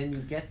 and then you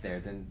get there,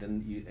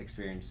 then you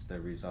experience the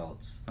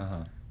results.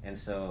 Uh-huh. And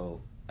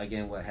so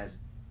again, what has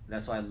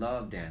that's why I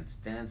love dance.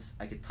 Dance,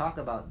 I could talk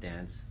about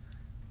dance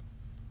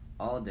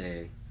all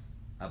day,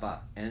 we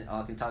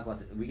can talk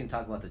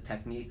about the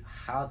technique,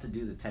 how to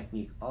do the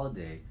technique all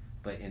day,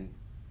 but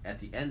at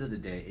the end of the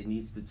day,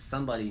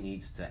 somebody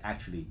needs to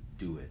actually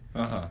do it.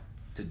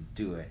 To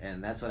do it,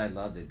 and that's what I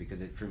loved it,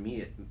 because for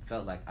me it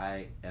felt like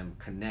I am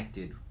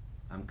connected.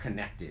 I'm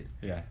connected.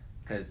 Yeah.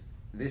 Because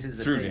this is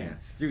the through thing.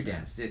 dance. Through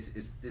dance. This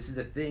is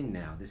a thing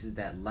now. This is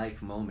that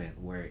life moment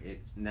where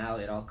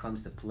it all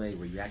comes to play,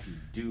 where you actually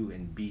do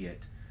and be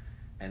it,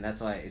 and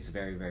that's why it's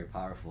very, very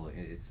powerful.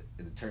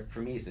 For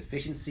me, it's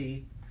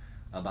efficiency,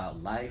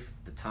 about life,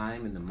 the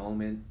time and the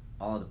moment,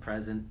 all the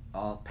present,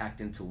 all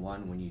packed into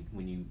one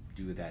when you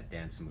do that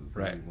dance move.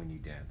 Right. When you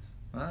dance.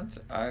 Well,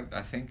 I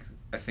think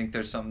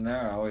there's something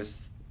there. I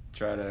always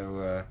try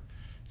to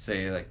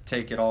say, like,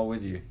 take it all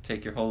with you.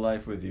 Take your whole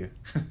life with you.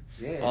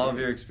 Yeah, all of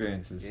your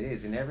experiences. It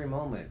is in every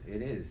moment.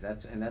 It is.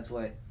 That's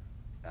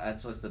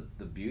what's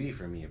the beauty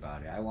for me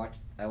about it. I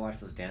watch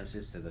those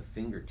dancers to the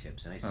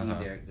fingertips, and I see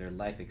their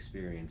life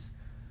experience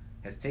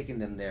has taken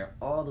them there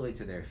all the way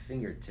to their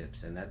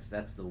fingertips, and that's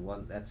the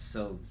one that's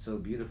so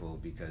beautiful,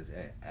 because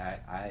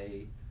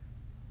I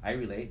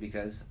relate,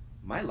 because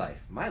my life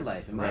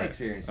and my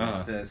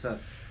experiences. So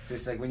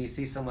it's like when you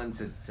see someone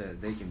to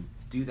they can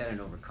do that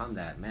and overcome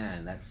that,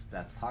 man,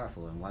 that's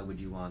powerful. And why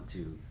would you want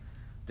to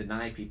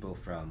deny people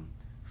from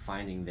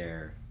finding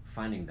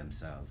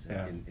themselves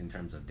in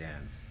terms of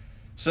dance?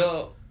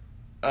 So,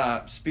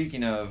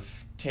 speaking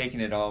of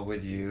taking it all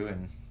with you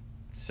and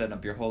setting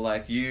up your whole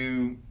life,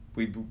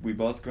 we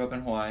both grew up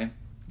in Hawaii.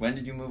 When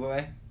did you move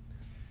away?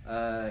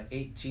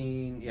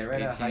 18. Yeah,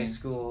 right 18.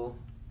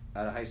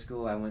 Out of high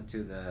school, I went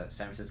to the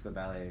San Francisco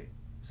Ballet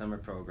summer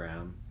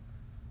program,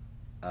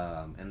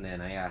 and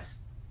then I asked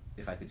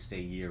if I could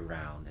stay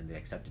year-round, and they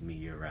accepted me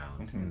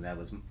year-round, and that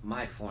was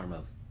my form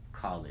of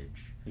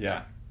college.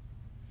 Yeah.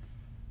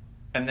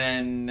 And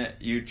then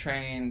you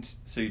trained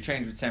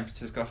with San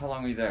Francisco. How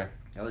long were you there?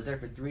 I was there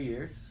for 3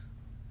 years.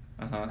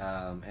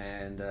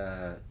 And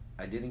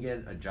I didn't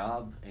get a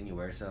job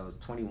anywhere, so I was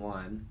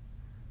 21,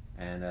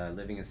 and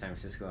living in San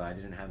Francisco, I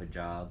didn't have a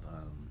job.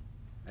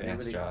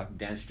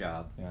 Dance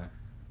job. Yeah.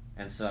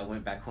 And so I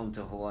went back home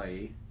to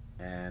Hawaii,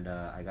 and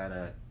I got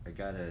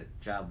a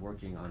job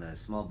working on a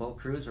small boat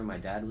cruise where my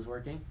dad was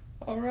working.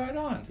 Oh, right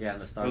on. Yeah, on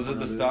the Star. Was it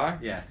the Star?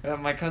 Yeah.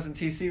 My cousin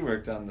TC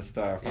worked on the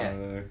Star.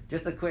 Yeah.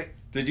 Just a quick.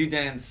 Did you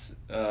dance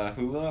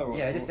hula?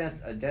 Yeah, I just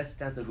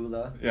danced the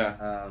hula.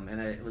 Yeah.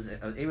 And I was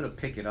able to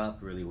pick it up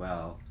really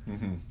well,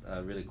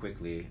 really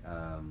quickly.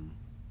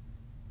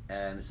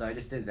 And so I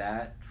just did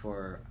that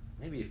for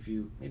maybe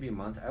a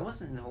month. I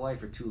wasn't in Hawaii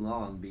for too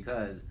long,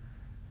 because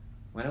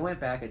when I went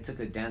back, I took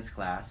a dance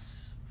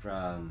class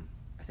from,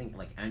 I think,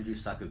 like Andrew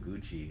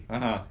Sakaguchi.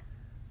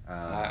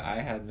 I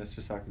had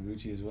Mr.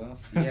 Sakaguchi as well.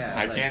 Yeah.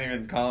 I can't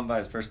even call him by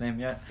his first name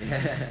yet.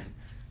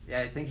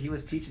 Yeah, I think he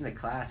was teaching a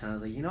class, and I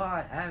was like,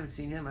 I haven't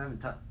seen him. I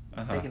haven't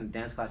taken a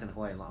dance class in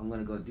Hawaii. I'm going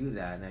to go do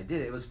that, and I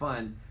did. It was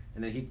fun.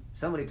 And then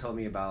somebody told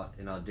me about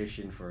an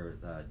audition for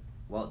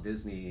Walt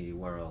Disney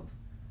World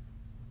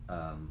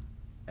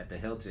at the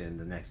Hilton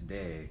the next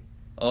day.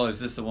 Oh, is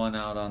this the one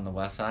out on the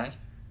west side?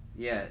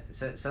 Yeah.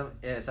 So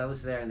I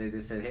was there, and they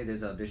just said, hey,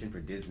 there's an audition for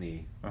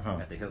Disney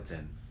at the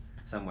Hilton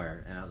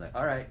somewhere. And I was like,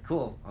 all right,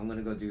 cool. I'm going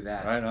to go do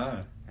that. Right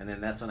on. And then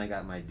that's when I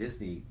got my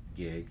Disney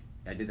gig.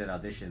 I did that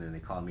audition, and they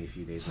called me a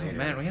few days later.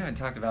 Man, we haven't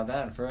talked about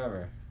that in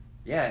forever.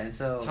 Yeah, and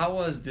so... How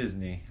was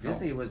Disney?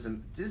 Disney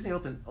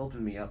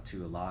opened me up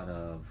to a lot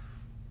of,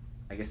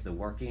 I guess, the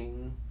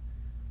working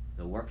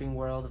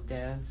world of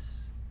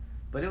dance.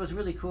 But it was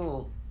really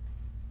cool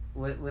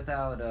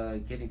without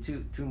getting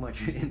too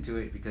much into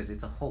it, because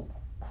it's a whole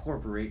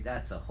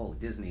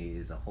Disney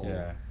is a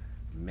whole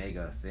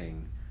mega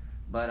thing.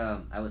 But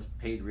I was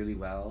paid really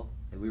well.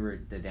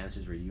 The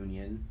dancers were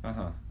union.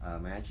 I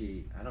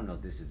don't know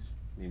if this is,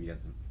 maybe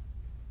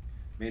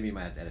you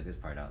might have to edit this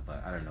part out,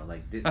 but I don't know.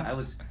 Like I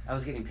was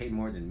getting paid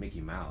more than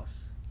Mickey Mouse.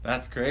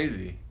 That's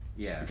crazy.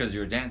 Yeah. Because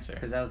you were a dancer.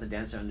 Because I was a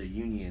dancer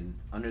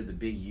under the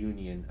big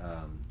union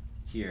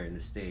here in the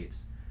States.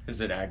 Is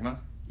it AGMA?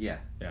 Yeah.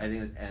 I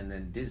think and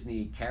then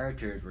Disney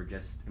characters were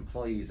just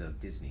employees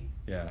of Disney.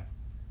 Yeah.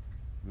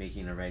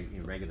 Making a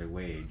regular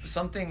wage.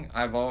 Something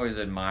I've always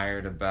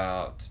admired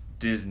about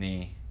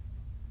Disney,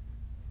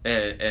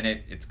 and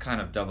it's kind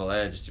of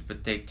double-edged,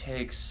 but they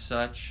take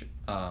such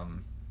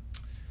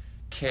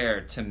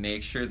care to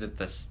make sure that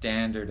the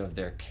standard of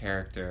their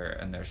character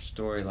and their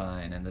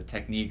storyline and the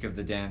technique of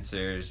the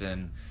dancers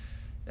and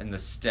the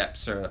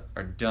steps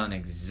are done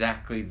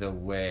exactly the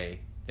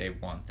way they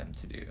want them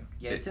to do.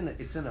 Yeah, it's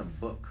in a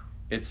book.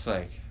 It's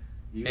like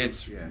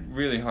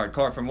really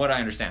hardcore. From what I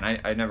understand,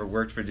 I never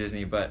worked for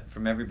Disney, but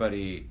from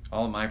everybody,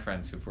 all of my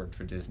friends who've worked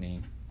for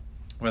Disney,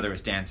 whether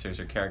it's dancers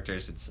or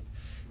characters,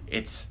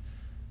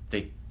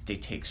 they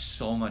take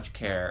so much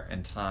care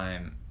and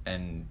time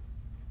and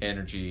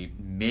energy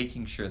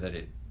making sure that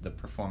the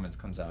performance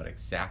comes out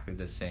exactly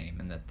the same,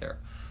 and that they're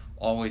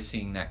always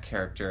seeing that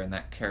character, and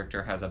that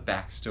character has a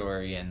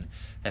backstory,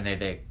 and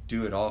they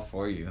do it all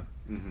for you.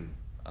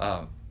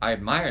 I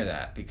admire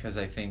that, because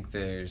I think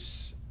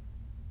there's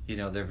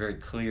they're very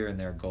clear in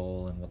their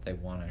goal and what they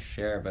want to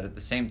share. But at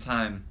the same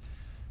time,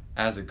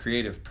 as a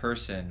creative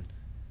person,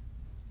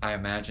 I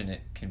imagine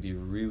it can be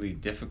really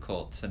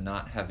difficult to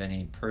not have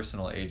any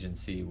personal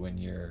agency when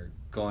you're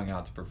going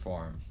out to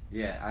perform.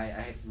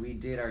 Yeah, we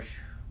did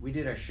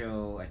our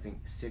show, I think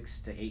 6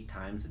 to 8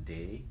 times a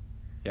day.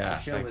 Yeah,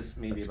 the show was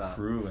maybe about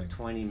grueling.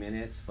 20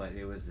 minutes, but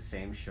it was the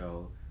same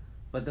show.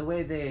 But the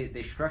way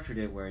they structured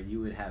it, where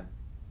you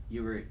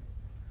were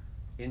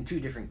in 2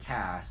 different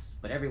casts,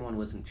 but everyone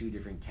was in 2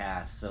 different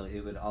casts, so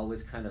it would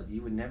always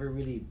you would never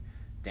really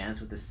dance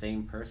with the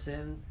same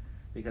person,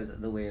 because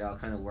of the way it all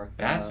kind of worked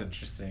out. That's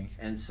interesting.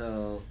 And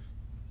so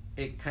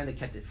it kind of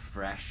kept it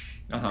fresh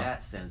in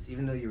that sense.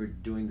 Even though you were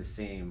doing the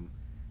same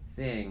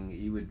thing,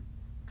 you would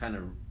kind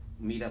of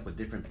meet up with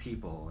different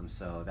people, and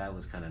so that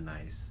was kind of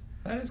nice.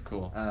 That is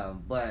cool.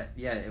 But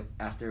yeah,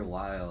 after a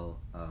while,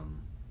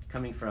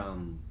 coming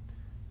from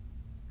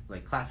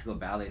like classical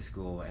ballet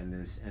school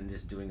and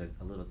just doing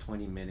a little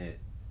 20-minute,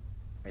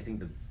 I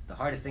think the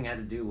hardest thing I had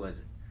to do was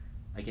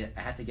I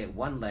had to get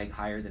one leg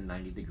higher than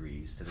 90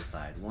 degrees to the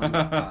side, one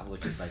top,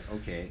 which is like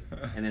okay,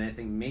 and then I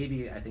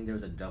think there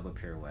was a double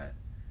pirouette.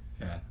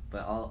 Yeah.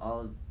 But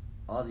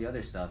all the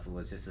other stuff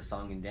was just a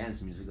song and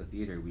dance musical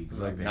theater we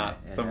grew up in. Not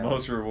the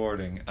most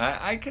rewarding.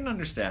 I can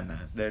understand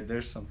that.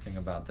 There's something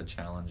about the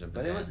challenge of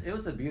the dance. But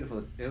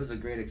it was a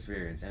great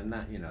experience, and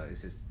not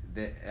it's just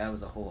that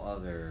was a whole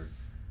other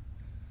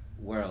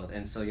world.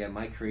 And so yeah,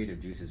 my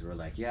creative juices were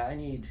like, yeah, I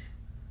need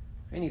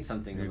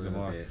something a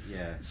little bit.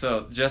 Yeah.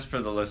 So just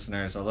for the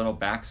listeners, a little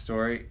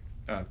backstory.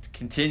 To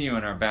continue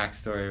in our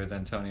backstory with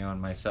Antonio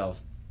and myself,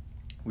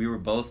 we were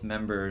both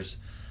members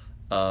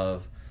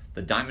of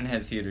the Diamond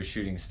Head Theater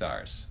Shooting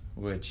Stars,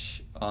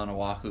 which on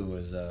Oahu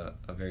was a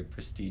very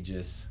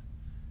prestigious,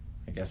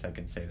 I guess I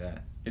can say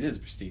that. It is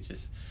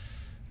prestigious.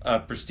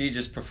 A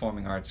prestigious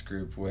performing arts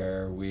group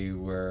where we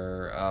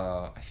were,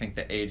 I think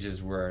the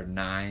ages were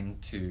 9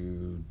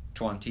 to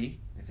 20.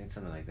 I think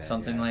something like that.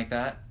 Something like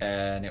that.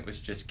 And it was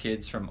just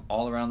kids from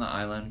all around the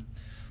island.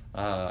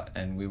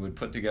 And we would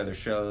put together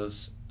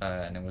shows,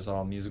 and it was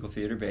all musical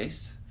theater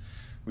based.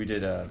 We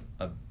did a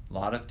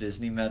lot of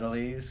Disney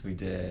medleys. We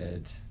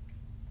did...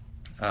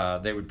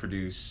 they would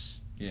produce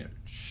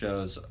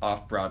shows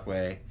off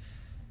Broadway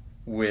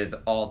with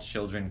all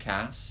children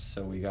casts,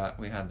 so we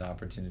had the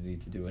opportunity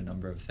to do a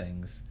number of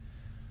things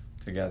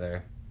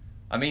together.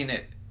 I mean,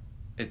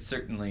 it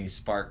certainly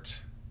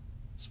sparked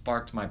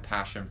my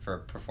passion for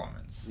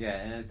performance. Yeah,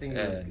 and I think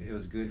it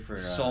was good for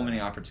so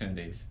many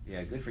opportunities.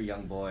 Yeah, good for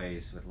young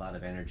boys with a lot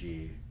of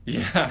energy.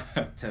 Yeah,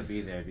 to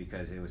be there,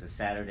 because it was a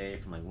Saturday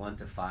from like 1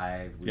 to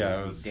 5. We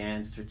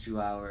danced for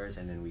 2 hours,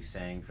 and then we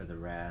sang for the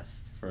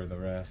rest.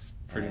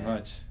 Pretty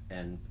much.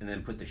 And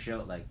then put the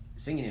show, like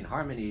singing in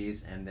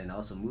harmonies, and then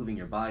also moving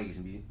your bodies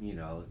and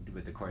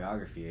with the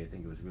choreography. I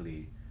think it was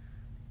really.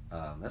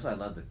 That's why I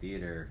love the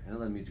theater, and I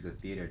love musical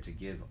theater, to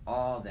give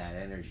all that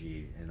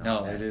energy and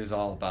all that. It is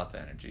all about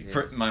the energy.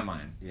 For my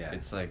mind. Yeah.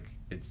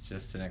 It's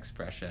just an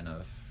expression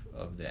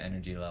of the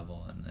energy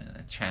level and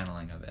the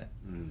channeling of it.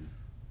 Mm.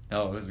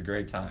 No, it was a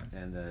great time.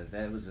 And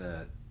that was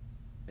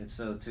and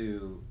so that's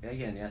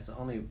the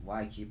only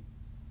why I keep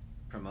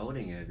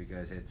promoting it,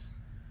 because it's.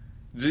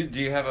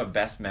 Do you have a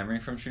best memory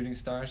from Shooting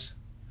Stars?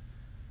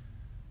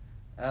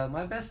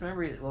 My best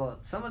memory, well,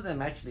 some of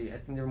them actually, I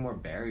think there were more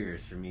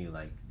barriers for me.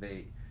 Like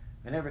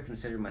I never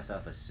considered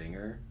myself a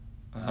singer,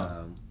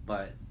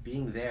 but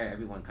being there,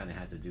 everyone kind of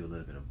had to do a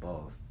little bit of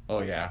both.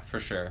 Oh yeah, for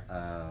sure.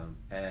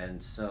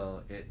 And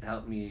so it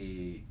helped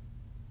me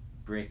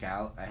break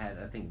out. I had,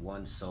 I think,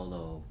 one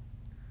solo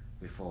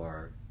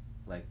before,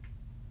 like,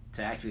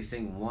 to actually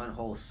sing one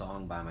whole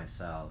song by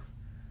myself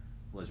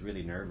was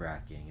really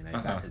nerve-wracking, and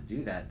I got to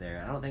do that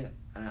there. I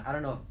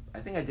don't know if, I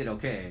think I did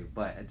okay,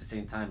 but at the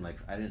same time, like,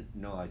 I didn't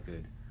know I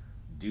could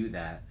do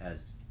that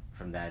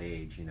from that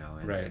age, and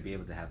to be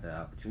able to have that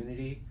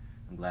opportunity,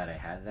 I'm glad I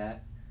had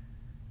that.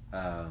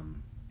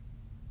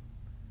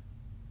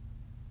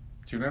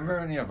 Do you remember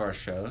any of our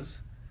shows?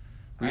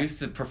 We used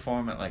to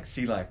perform at like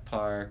Sea Life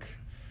Park,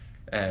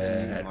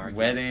 and at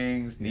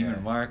weddings,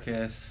 Neiman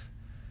Marcus,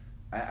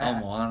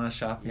 Moana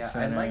Shopping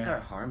Center. I liked our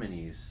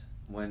harmonies.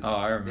 When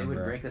I remember. They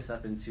would break us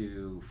up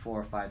into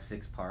 4, 5,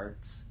 6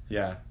 parts.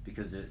 Yeah.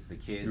 Because the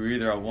kids... You were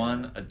either a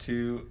 1, a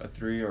 2, a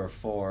 3, or a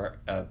 4,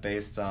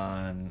 based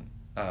on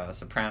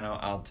soprano,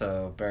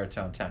 alto,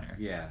 baritone, tenor.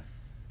 Yeah.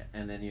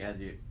 And then you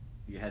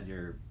had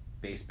your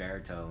bass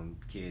baritone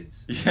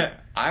kids. Yeah.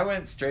 I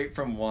went straight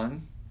from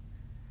 1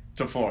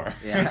 to 4.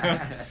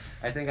 Yeah.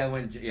 I think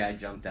I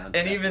jumped down to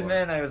and even 4.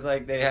 then, I was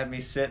like, they had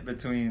me sit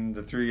between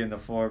the 3 and the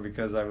 4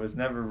 because I was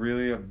never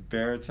really a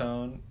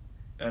baritone.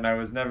 And I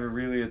was never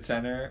really a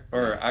tenor,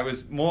 or I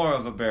was more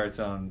of a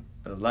baritone,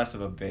 less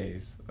of a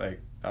bass. Like,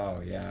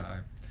 oh yeah.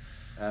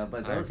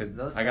 But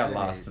those I got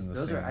lost in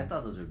the singing. I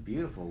thought those were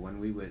beautiful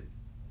when we would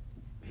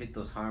hit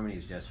those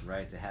harmonies just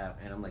right to have,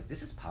 and I'm like,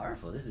 this is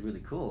powerful. This is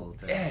really cool.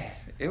 Yeah,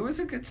 it was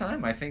a good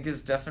time. I think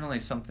it's definitely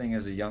something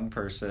as a young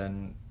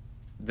person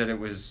that it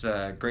was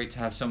great to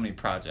have so many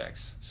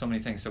projects, so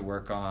many things to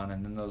work on,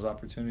 and then those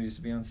opportunities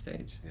to be on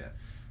stage. Yeah.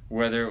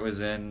 whether it was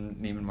in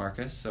Neiman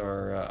Marcus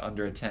or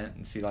under a tent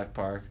in Sea Life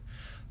Park.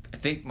 I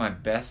think my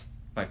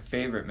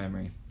favorite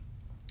memory,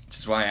 which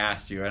is why I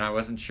asked you, and I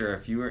wasn't sure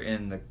if you were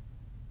in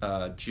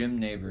the Jim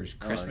Neighbors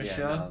Christmas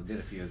show. No, did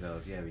a few of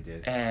those. Yeah, we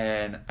did.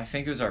 And I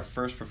think it was our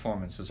first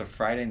performance. It was a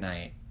Friday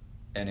night,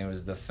 and it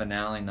was the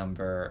finale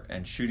number,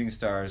 and Shooting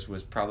Stars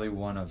was probably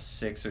one of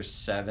 6 or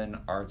 7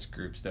 arts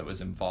groups that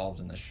was involved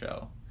in the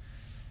show.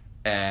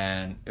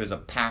 And it was a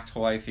packed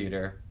Hawaii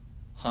theater,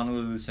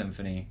 Honolulu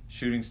Symphony,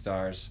 Shooting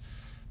Stars,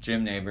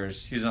 Jim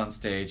Neighbors. He was on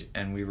stage,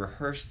 and we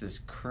rehearsed this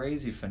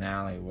crazy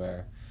finale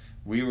where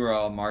we were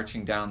all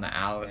marching down the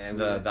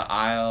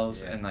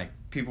aisles, and like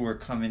people were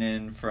coming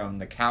in from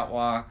the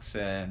catwalks,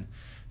 and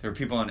there were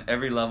people on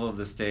every level of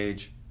the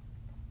stage.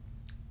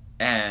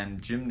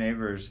 And Jim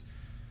Neighbors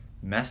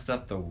messed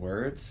up the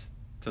words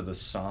to the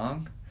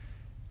song,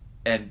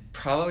 and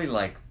probably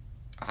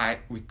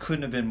we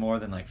couldn't have been more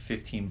than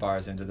 15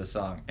 bars into the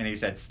song, and he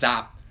said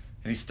stop,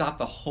 and he stopped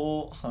the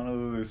whole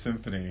Honolulu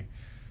Symphony,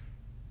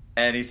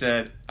 and he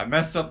said, I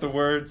messed up the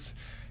words,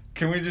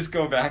 can we just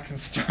go back and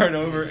start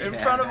over in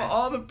front of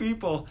all the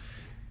people?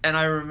 And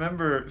I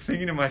remember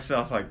thinking to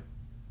myself,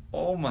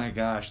 oh my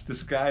gosh,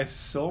 this guy is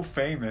so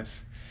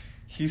famous.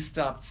 He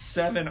stopped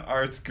 7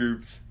 arts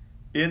groups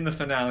in the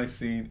finale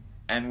scene,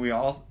 and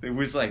it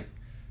was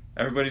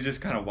everybody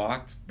just kind of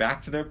walked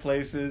back to their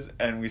places,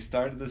 and we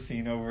started the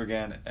scene over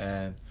again,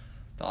 and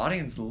the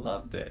audience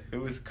loved it. It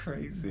was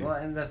crazy. Well,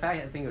 and the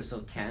fact, I think it was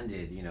so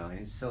candid, and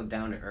he's so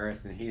down to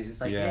earth, and he's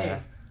just hey,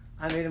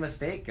 I made a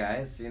mistake,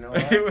 guys, you know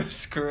what? It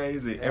was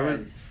crazy. Yeah. It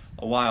was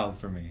wild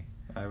for me.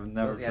 I would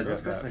never forget that.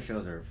 Those Christmas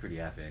shows are pretty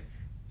epic.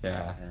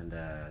 Yeah. And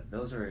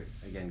those were,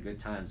 again, good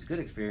times, good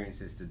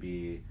experiences to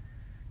be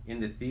in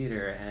the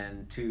theater,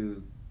 and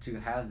to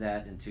have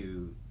that,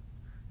 and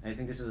I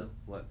think this is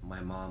what my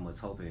mom was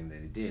hoping that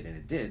it did, and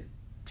it did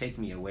take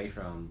me away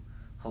from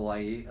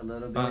Hawaii a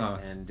little bit,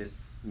 and just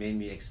made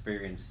me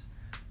experience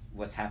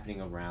what's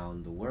happening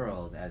around the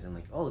world, as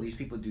in these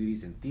people do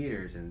these in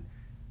theaters, and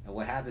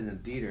what happens in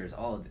theaters,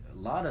 a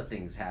lot of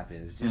things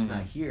happen. It's just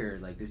not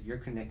here. This, you're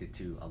connected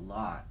to a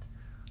lot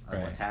of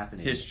what's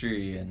happening.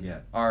 History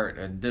and art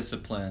and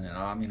discipline,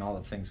 and all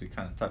the things we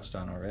kind of touched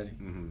on already.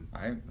 Mm-hmm.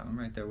 I'm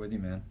right there with you,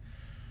 man.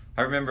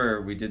 I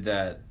remember we did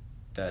that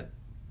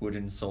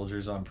Wooden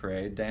Soldiers on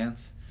Parade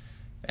dance,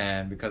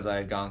 and because I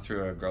had gone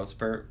through a growth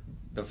spurt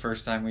the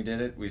first time we did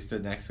it, we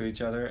stood next to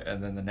each other,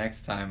 and then the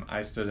next time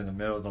I stood in the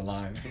middle of the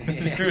line.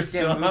 You were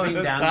still on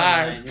the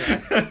side.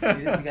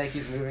 This guy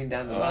keeps moving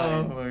down the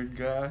line. Oh my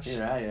gosh.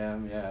 Here I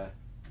am,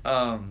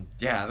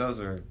 yeah, those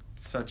are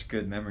such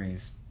good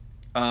memories.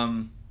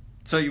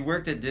 So you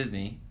worked at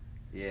Disney.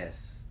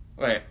 Yes.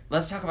 Wait,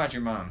 let's talk about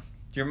your mom.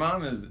 Your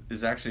mom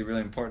is actually really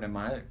important in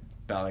my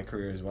ballet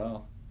career as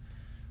well.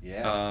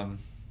 Yeah.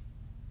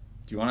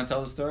 Do you want to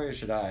tell the story, or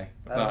should I?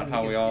 About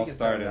how we all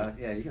started.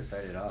 Yeah, you can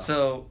start it off.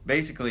 So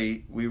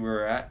basically, we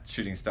were at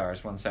Shooting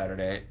Stars one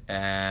Saturday,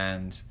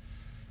 and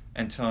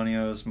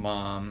Antonio's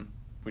mom,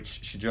 which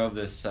she drove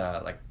this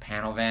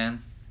panel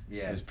van.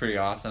 Yeah, it was pretty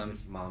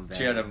awesome. Mom van.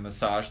 She had a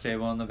massage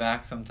table in the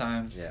back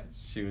sometimes. Yeah,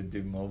 she would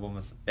do mobile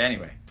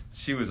Anyway,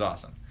 she was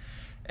awesome,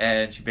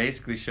 and she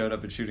basically showed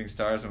up at Shooting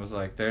Stars and was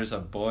like, "There's a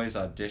boys'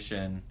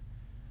 audition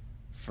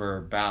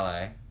for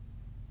ballet,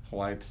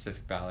 Hawaii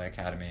Pacific Ballet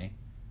Academy,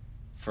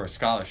 for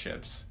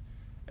scholarships."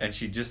 And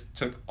she just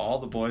took all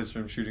the boys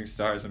from Shooting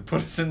Stars and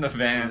put us in the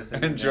van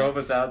and drove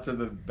us out to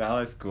the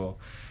ballet school.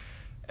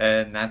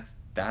 And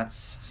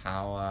that's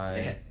how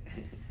I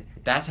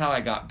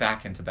got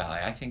back into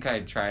ballet. I think I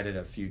had tried it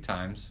a few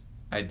times.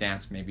 I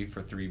danced maybe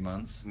for 3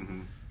 months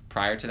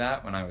prior to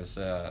that, when I was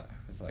 9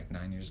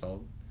 years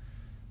old.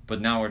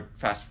 But now we're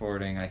fast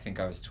forwarding. I think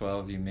I was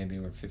 12. You maybe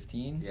were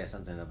 15. Yeah,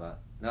 something about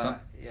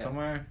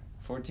somewhere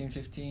 14,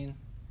 15.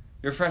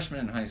 You're a freshman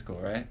in high school,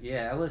 right?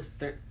 Yeah, I was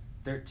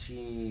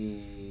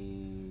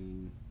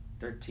 13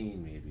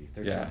 maybe.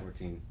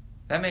 14.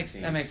 That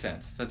makes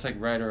sense. That's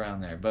right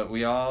around there. But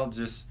we all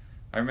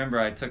I remember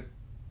I took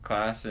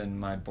class in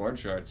my board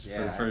shorts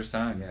for the first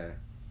time. Yeah.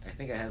 I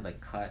think I had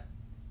cut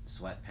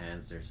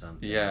sweatpants or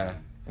something. Yeah.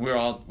 We're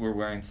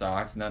wearing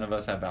socks. None of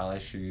us had ballet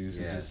shoes.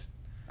 Yeah.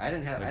 I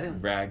didn't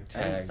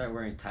start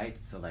wearing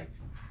tights till a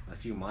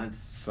few months.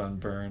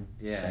 Sunburn.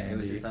 Yeah, sandy. It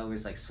was just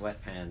always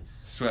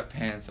sweatpants.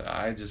 Sweatpants.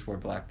 I just wore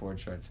black board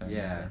shorts.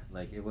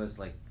 It was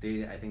I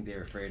think they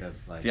were afraid of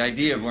the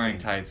idea of wearing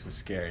tights was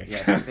scary.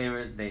 Yeah,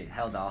 they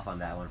held off on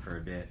that one for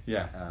a bit.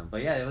 Yeah.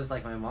 But yeah, it was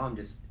my mom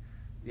just.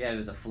 Yeah, it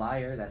was a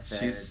flyer that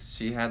said.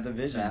 She had the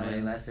vision.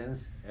 Ballet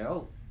lessons.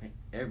 Oh,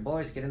 hey,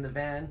 boys, get in the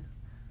van. And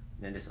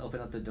then just open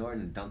up the door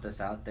and dumped us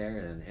out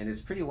there, and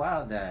it's pretty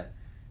wild that.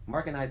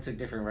 Mark and I took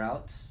different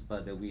routes,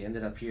 but that we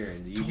ended up here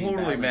in the Eugene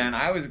Totally, Ballet. man.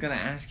 I was going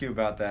to ask you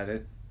about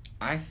that.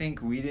 I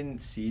think we didn't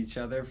see each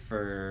other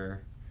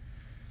for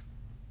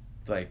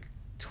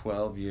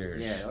 12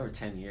 years. Yeah, or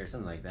 10 years,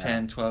 something like that.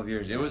 10, 12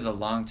 years. Yeah. It was a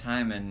long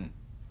time, and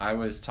I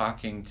was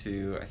talking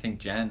to, I think,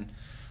 Jen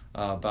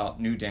about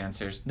new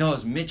dancers. No, it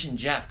was Mitch and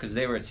Jeff, because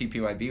they were at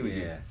CPYB with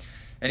you.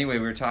 Anyway,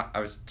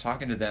 I was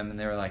talking to them, and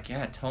they were like,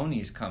 yeah,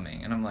 Tony's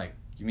coming. And I'm like,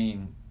 you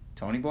mean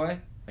Tony Boy,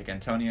 like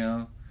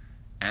Antonio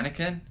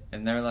Anakin,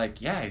 and they're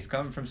like, yeah, he's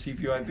coming from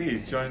CPYB,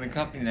 he's joining the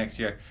company next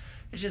year.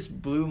 It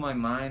just blew my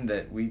mind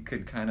that we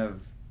could kind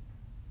of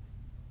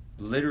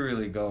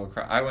literally go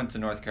across. I went to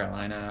North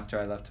Carolina after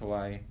I left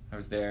Hawaii. I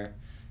was there.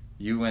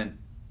 You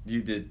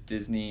did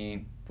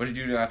Disney. What did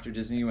you do after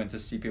Disney? You went to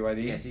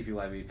CPYB? Yeah,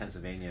 CPYB,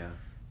 Pennsylvania.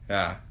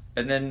 Yeah.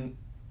 And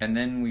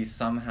then we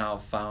somehow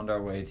found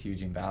our way to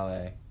Eugene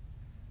Ballet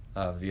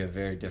via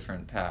very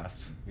different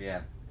paths.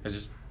 Yeah. It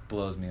just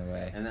blows me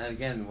away. And then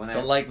again,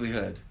 the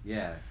likelihood.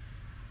 Yeah.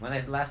 When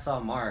I last saw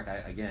Mark,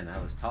 I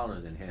was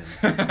taller than him,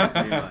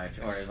 pretty much.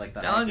 Or like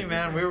the telling you,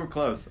 man, we were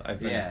close, I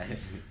think. Yeah.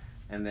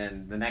 And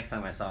then the next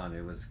time I saw him,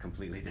 it was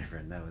completely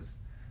different.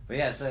 But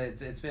yeah, so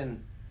it's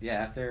been,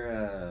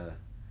 after,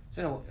 it's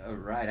been a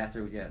ride.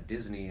 After,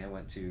 Disney, I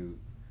went to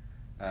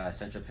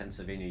Central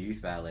Pennsylvania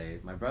Youth Ballet.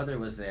 My brother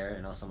was there,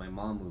 and also my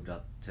mom moved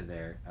up to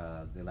there.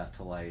 They left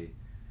Hawaii,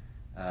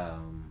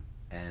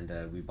 and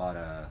we bought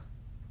a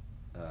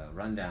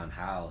rundown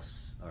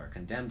house, or a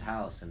condemned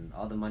house, and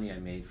all the money I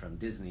made from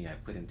Disney I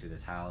put into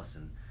this house,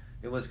 and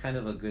it was kind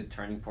of a good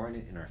turning point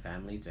in our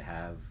family to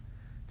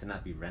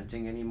not be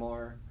renting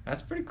anymore.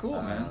 That's pretty cool,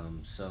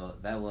 man. So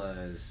that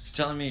was... You're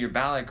telling me your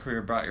ballet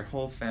career brought your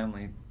whole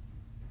family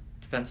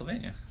to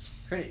Pennsylvania.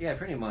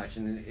 Pretty much,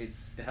 and it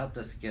helped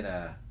us get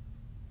to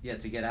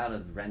get out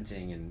of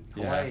renting, and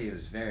Hawaii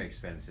was very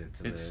expensive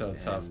to live. It's so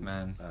tough,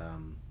 man.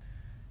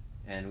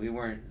 And we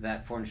weren't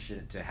that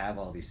fortunate to have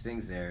all these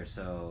things there.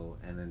 So,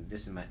 and then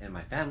just in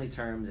my family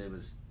terms, it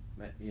was,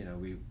 there's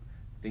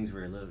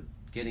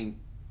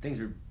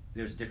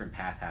a different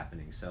path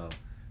happening. So,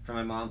 for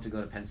my mom to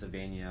go to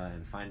Pennsylvania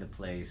and find a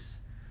place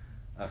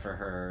for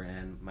her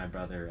and my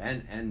brother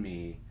and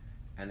me,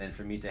 and then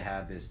for me to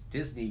have this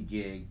Disney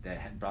gig that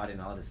had brought in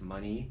all this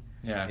money,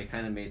 it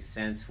kind of made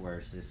sense. Where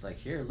it's just like,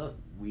 here, look,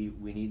 we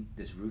need,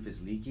 this roof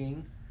is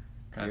leaking.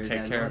 Kind of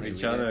take care of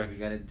each other.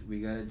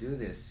 We gotta do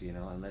this,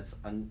 and let's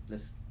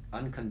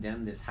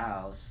uncondemn this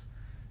house,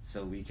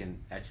 so we can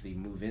actually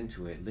move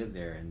into it, live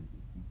there, and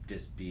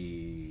just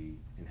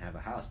have a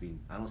house.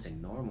 I don't say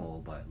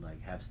normal, but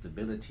like have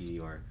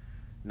stability, or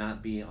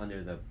not be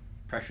under the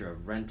pressure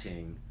of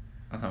renting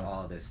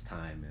all this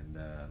time. And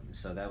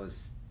so that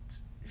was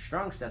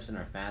strong steps in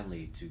our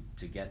family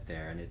to get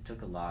there, and it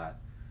took a lot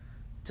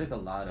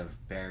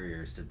of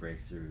barriers to break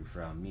through,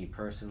 from me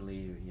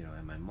personally,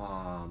 and my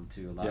mom,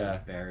 to a lot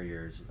of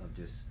barriers of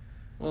just...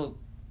 Well,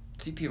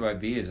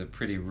 CPYB is a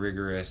pretty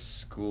rigorous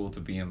school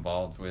to be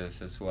involved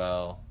with as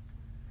well.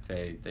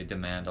 They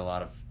demand a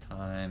lot of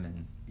time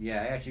and...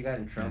 Yeah, I actually got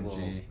in trouble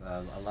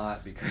a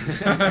lot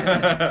because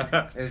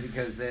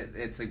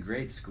it's a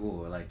great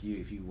school. Like,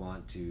 if you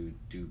want to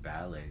do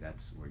ballet,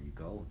 that's where you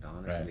go.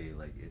 Honestly, right.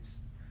 Like it's,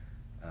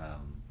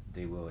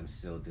 they will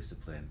instill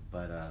discipline.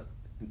 But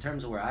in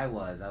terms of where I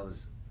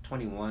was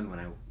 21 when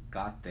I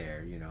got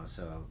there.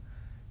 So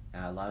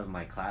a lot of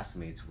my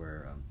classmates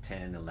were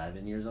 10,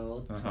 11 years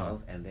old,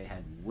 12, and they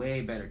had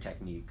way better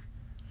technique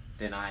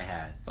than I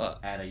had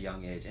at a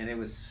young age, and it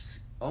was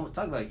almost,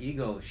 talk about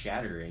ego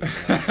shattering.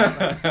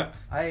 I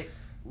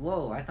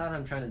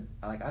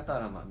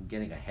thought I'm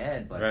getting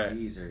ahead, but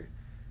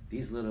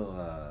these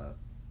little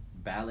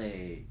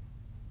ballet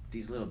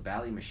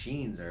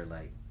machines are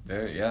like,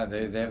 they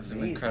have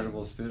some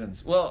incredible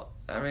students. Well,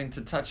 I mean,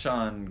 to touch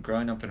on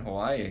growing up in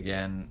Hawaii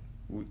again,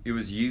 it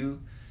was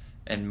you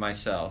and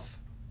myself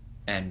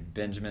and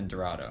Benjamin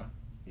Dorado.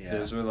 Yeah.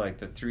 Those were like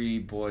the three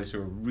boys who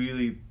were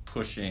really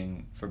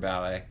pushing for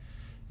ballet,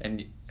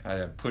 and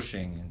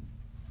pushing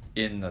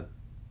in the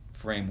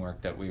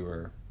framework that we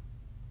were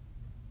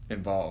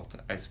involved,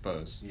 I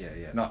suppose.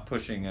 Yeah. Not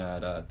pushing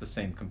at the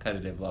same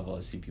competitive level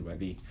as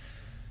CPYB.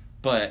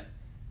 But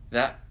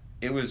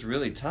it was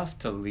really tough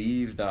to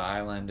leave the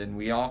island, and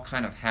we all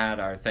kind of had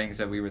our things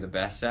that we were the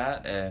best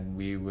at, and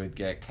we would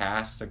get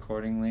cast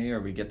accordingly, or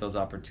we get those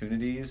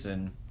opportunities,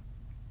 and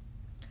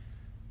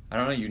I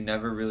don't know, you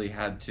never really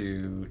had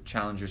to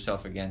challenge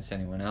yourself against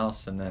anyone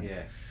else, and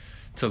then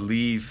to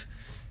leave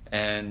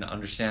and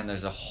understand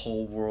there's a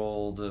whole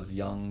world of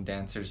young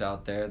dancers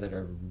out there that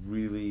are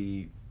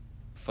really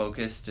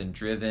focused and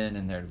driven,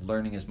 and they're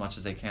learning as much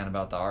as they can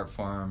about the art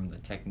form, the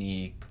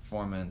technique,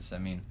 performance. I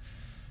mean,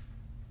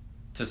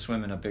 to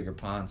swim in a bigger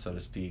pond, so to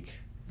speak.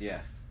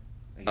 Yeah.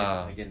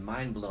 Again,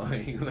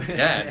 mind-blowing.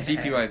 Yeah, and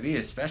CPYB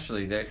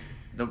especially,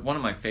 one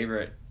of my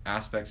favorite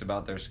aspects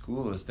about their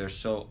school is they're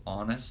so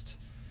honest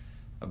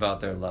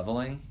about their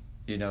leveling.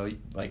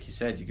 Like you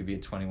said, you could be a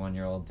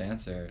 21-year-old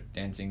dancer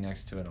dancing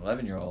next to an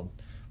 11-year-old,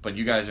 but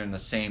you guys are in the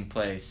same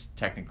place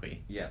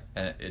technically. Yeah.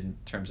 In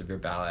terms of your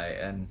ballet,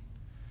 and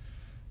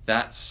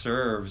that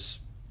serves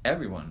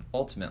everyone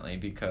ultimately,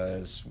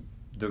 because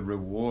the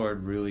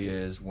reward really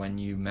is when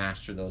you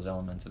master those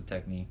elements of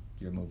technique,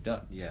 you're moved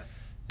up. Yeah.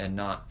 And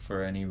not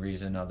for any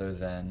reason other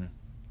than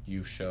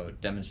you've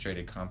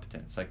demonstrated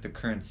competence. Like, the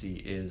currency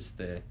is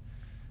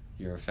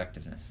your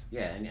effectiveness.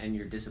 Yeah, and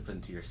your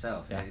discipline to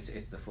yourself. Yeah.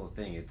 It's the full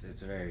thing.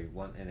 It's a very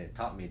one, and it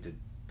taught me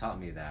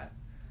that.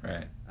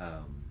 Right.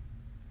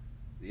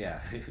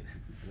 yeah.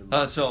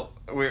 So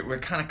we're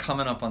kind of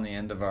coming up on the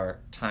end of our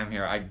time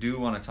here. I do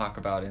want to talk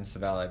about Insta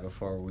Ballet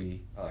before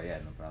we. Oh yeah,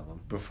 no problem.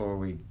 Before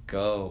we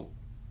go,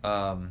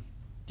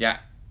 yeah.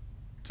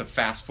 To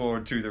fast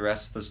forward through the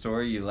rest of the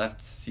story, you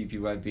left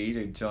CPYB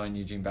to join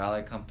Eugene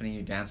Ballet Company.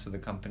 You danced with the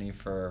company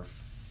for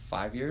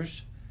 5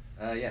 years.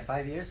 Yeah,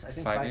 5 years. I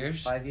think 5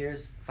 years. 5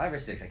 years, 5 or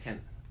 6. I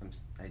can't.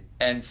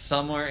 And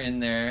somewhere in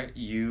there,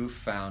 you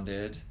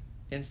founded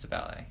Insta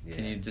Ballet. Yeah.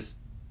 Can you just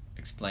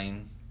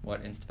explain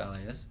what Insta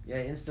Ballet is? Yeah,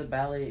 Insta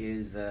Ballet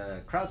is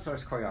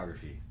crowdsourced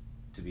choreography,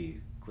 to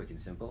be quick and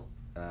simple.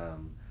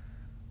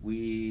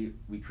 We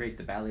create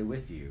the ballet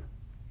with you.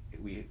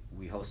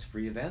 We host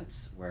free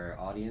events where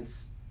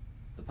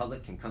the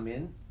public can come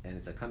in, and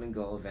it's a come and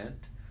go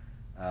event.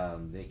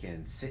 They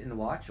can sit and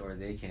watch, or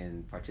they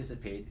can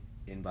participate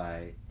in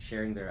by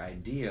sharing their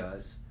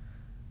ideas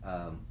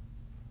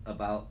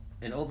about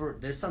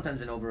there's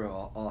sometimes an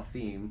overall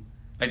theme.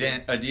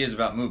 Ideas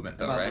about movement,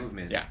 though, about right?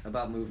 Movement, yeah.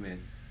 About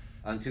movement,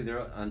 onto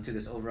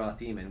this overall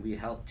theme, and we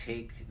help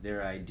take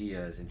their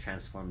ideas and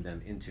transform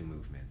them into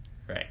movement.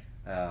 Right.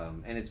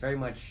 And it's very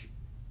much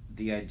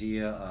the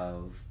idea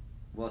of,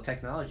 well,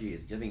 technology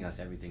is giving us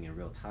everything in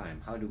real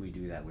time. How do we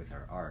do that with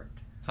our art?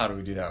 How do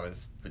we do that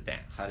with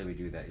dance? How do we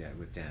do that,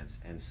 with dance?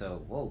 And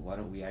so, why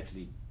don't we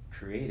actually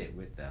create it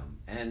with them?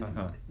 And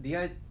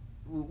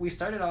we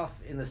started off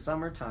in the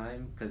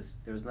summertime because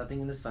there was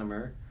nothing in the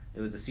summer.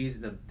 It was the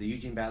season. The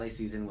Eugene Ballet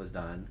season was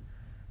done.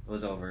 It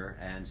was over,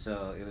 and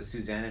so it was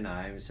Suzanne and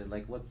I. We said,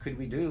 like, what could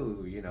we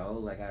do?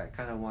 I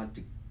kind of want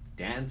to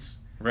dance.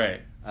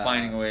 Right,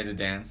 finding a way to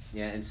dance.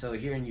 Yeah, and so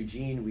here in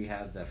Eugene, we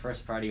have the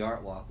First Friday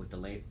Art Walk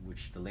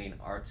which the Lane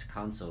Arts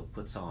Council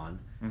puts on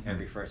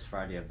every first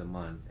Friday of the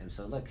month. And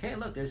so, look,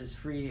 there's this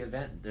free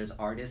event. There's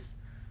artists.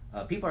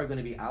 People are going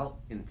to be out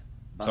in.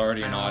 It's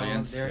already an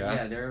audience.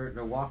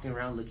 They're walking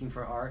around looking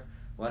for art.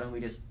 Why don't we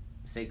just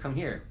say, come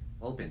here,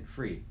 open,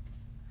 free.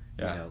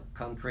 Yeah.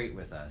 Come create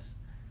with us.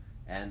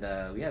 And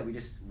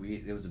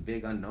it was a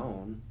big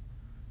unknown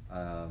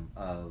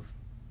of.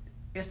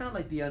 It's not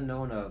like the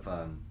unknown of.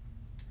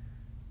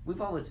 We've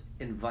always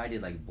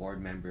invited like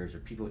board members or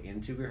people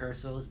into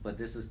rehearsals, but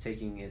this was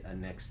taking it a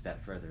next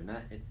step further.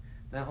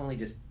 Not only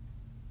just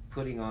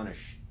putting on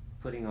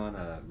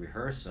a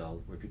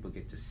rehearsal where people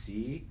get to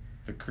see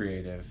the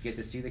creative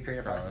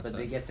process, but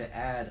they get to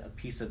add a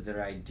piece of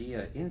their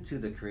idea into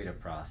the creative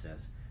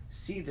process,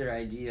 see their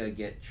idea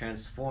get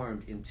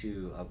transformed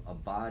into a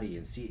body,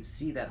 and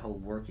see that whole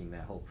working,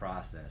 that whole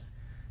process.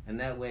 And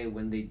that way,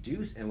 when they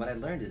do, and what I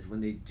learned is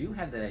when they do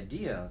have that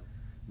idea,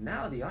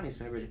 now the audience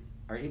members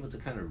are able to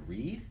kind of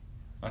read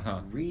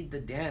the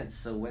dance.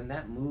 So when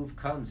that move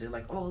comes, they're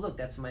like, oh, look,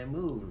 that's my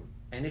move.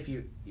 And if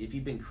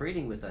you've been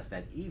creating with us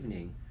that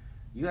evening,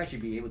 you actually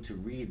be able to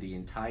read the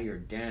entire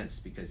dance,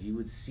 because you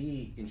would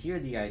see and hear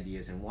the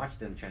ideas and watch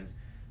them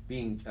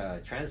being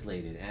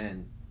translated.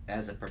 And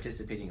as a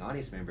participating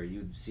audience member,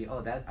 you'd see,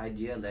 oh, that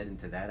idea led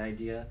into that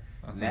idea.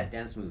 That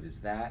dance move is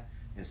that.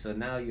 And so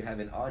now you have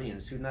an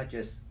audience who not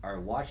just are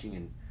watching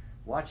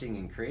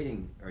and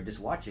creating, or just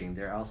watching,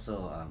 they're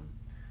also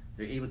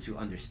they're able to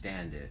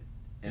understand it,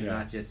 and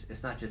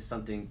it's not just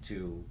something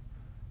to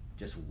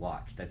just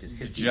watch that just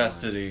hits just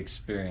to the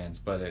experience,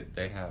 but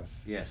they have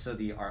so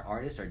our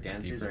artists, our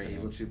dancers are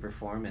able to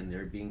perform, and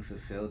they're being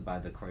fulfilled by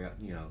the choreo,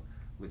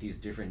 with these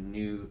different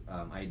new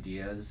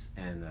ideas,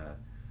 and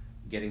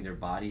getting their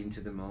body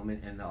into the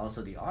moment. And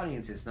also the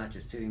audience is not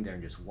just sitting there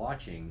and just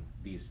watching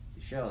these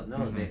shows.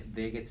 No,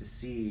 they get to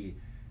see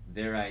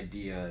their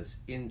ideas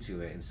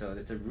into it, and so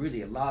it's a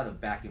lot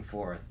of back and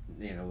forth,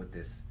 with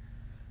this.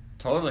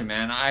 Totally,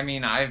 man. I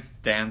mean, I've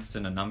danced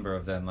in a number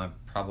of them.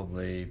 I've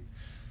probably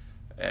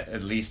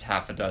at least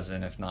half a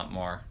dozen, if not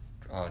more.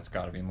 Oh, it's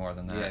got to be more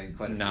than that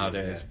quite a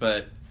nowadays. Few,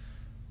 But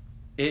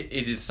it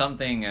is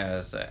something,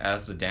 as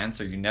the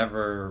dancer, you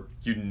never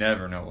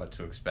know what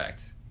to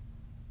expect.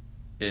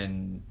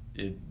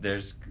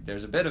 There's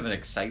a bit of an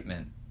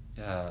excitement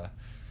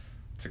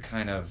to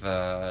kind of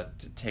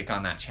to take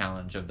on that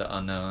challenge of the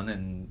unknown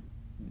and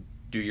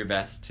do your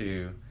best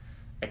to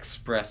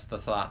express the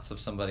thoughts of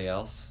somebody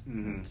else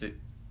to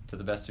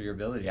the best of your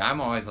ability.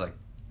 I'm always like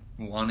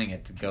wanting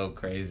it to go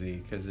crazy,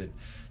 because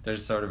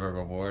there's sort of a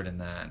reward in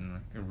that, and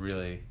it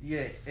really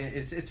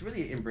it's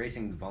really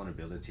embracing the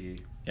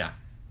vulnerability,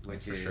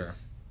 which is sure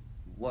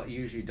what you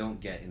usually don't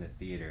get in a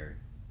theater.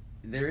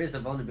 There is a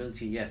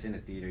vulnerability, yes, in a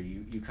theater.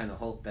 You kind of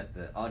hope that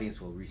the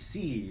audience will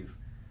receive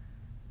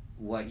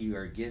what you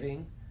are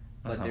giving,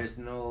 but there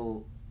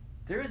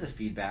is a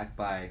feedback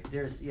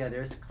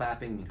there's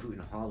clapping and hooting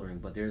and hollering,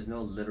 but there's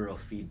no literal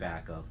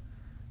feedback of,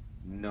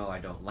 no, I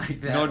don't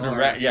like that. No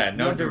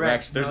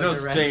direction. There's no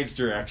stage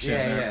direction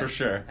there, for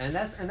sure. And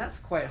that's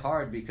quite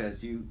hard,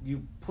 because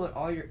you put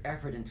all your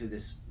effort into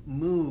this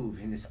move,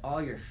 and this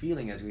all your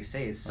feeling, as we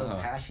say, is so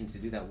passionate to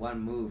do that one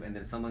move, and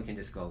then someone can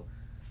just go,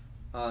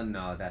 oh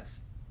no, that's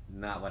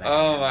not what I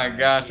Oh my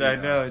gosh, I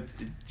know. It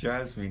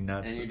drives me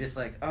nuts. And you're just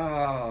like,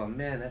 oh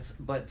man,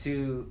 but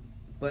to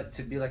But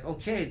to be like,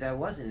 okay, that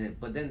wasn't it.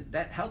 But then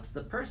that helps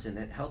the person,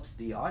 that helps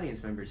the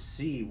audience members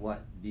see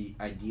what the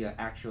idea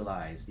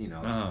actualized, you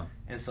know. Uh-huh.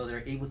 And so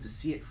they're able to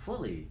see it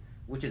fully,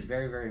 which is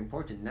very, very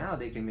important. Now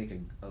they can make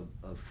a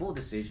full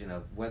decision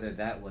of whether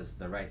that was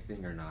the right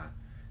thing or not.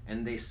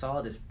 And they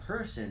saw this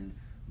person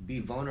be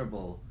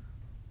vulnerable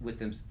with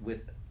them,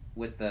 with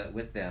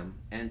them,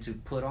 and to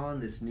put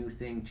on this new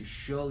thing to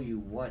show you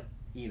what,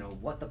 you know,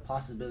 what the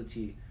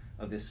possibility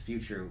of this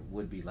future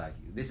would be like.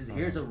 This is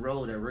here's a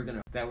road that we're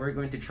going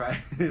to try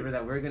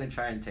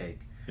and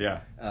take.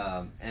 Yeah.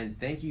 And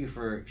thank you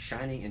for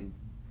shining and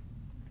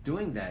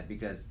doing that,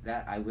 because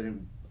that I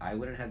wouldn't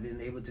have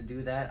been able to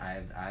do that.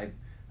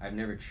 I've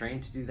never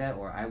trained to do that,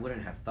 or I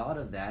wouldn't have thought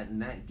of that,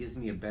 and that gives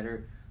me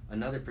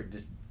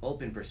just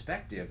open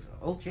perspective.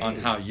 Okay. On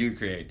how you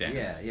create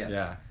dance.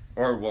 Yeah.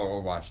 Or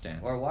watch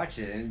dance. Or watch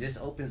it, and this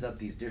opens up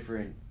these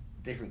different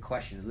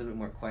questions, a little bit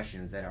more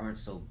questions that aren't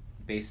so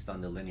based on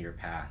the linear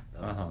path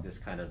of this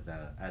kind of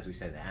as we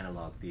said, the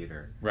analog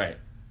theater. Right.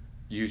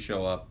 You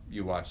show up,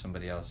 you watch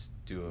somebody else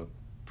do a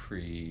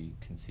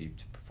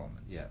preconceived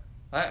performance. Yeah.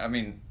 I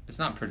mean, it's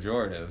not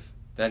pejorative.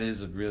 That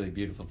is a really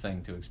beautiful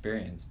thing to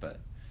experience, but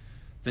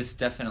this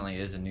definitely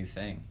is a new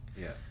thing.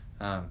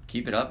 Yeah.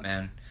 Keep it up,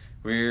 man.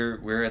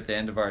 We're at the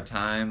end of our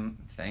time.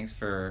 Thanks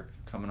for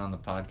coming on the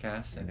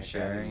podcast and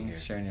sharing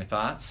your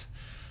thoughts.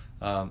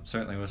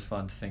 Certainly was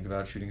fun to think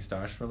about Shooting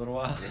Stars for a little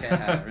while.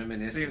 Yeah,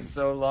 reminiscing. Seems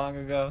so long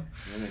ago.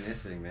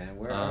 Reminiscing, man.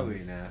 Where are we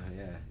now?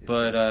 Yeah.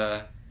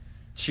 But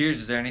cheers.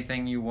 Is there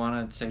anything you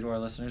want to say to our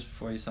listeners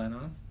before you sign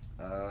off?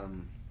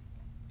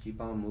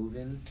 Keep on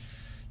moving.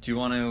 Do you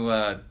want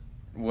to?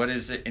 What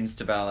is it?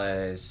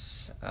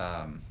 Instaballet's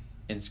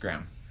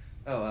Instagram.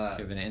 Do you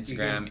have an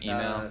Instagram,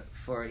 email?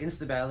 For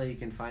Instaballet, you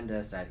can find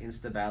us at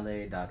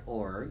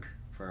instaballet.org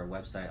for our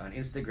website. On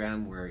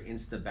Instagram, we're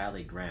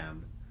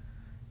instaballetgram.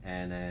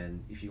 And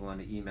then if you want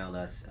to email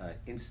us,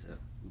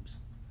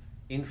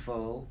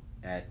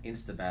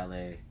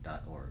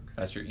 info@instaballet.org.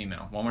 That's your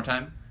email. One more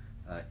time?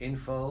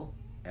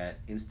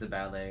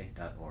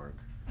 info@instaballet.org.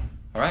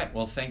 All right.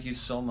 Well, thank you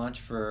so much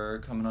for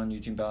coming on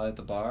Eugene Ballet at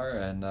the Bar,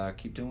 and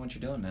keep doing what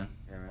you're doing, man.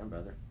 Yeah, man,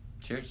 brother.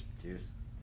 Cheers. Cheers.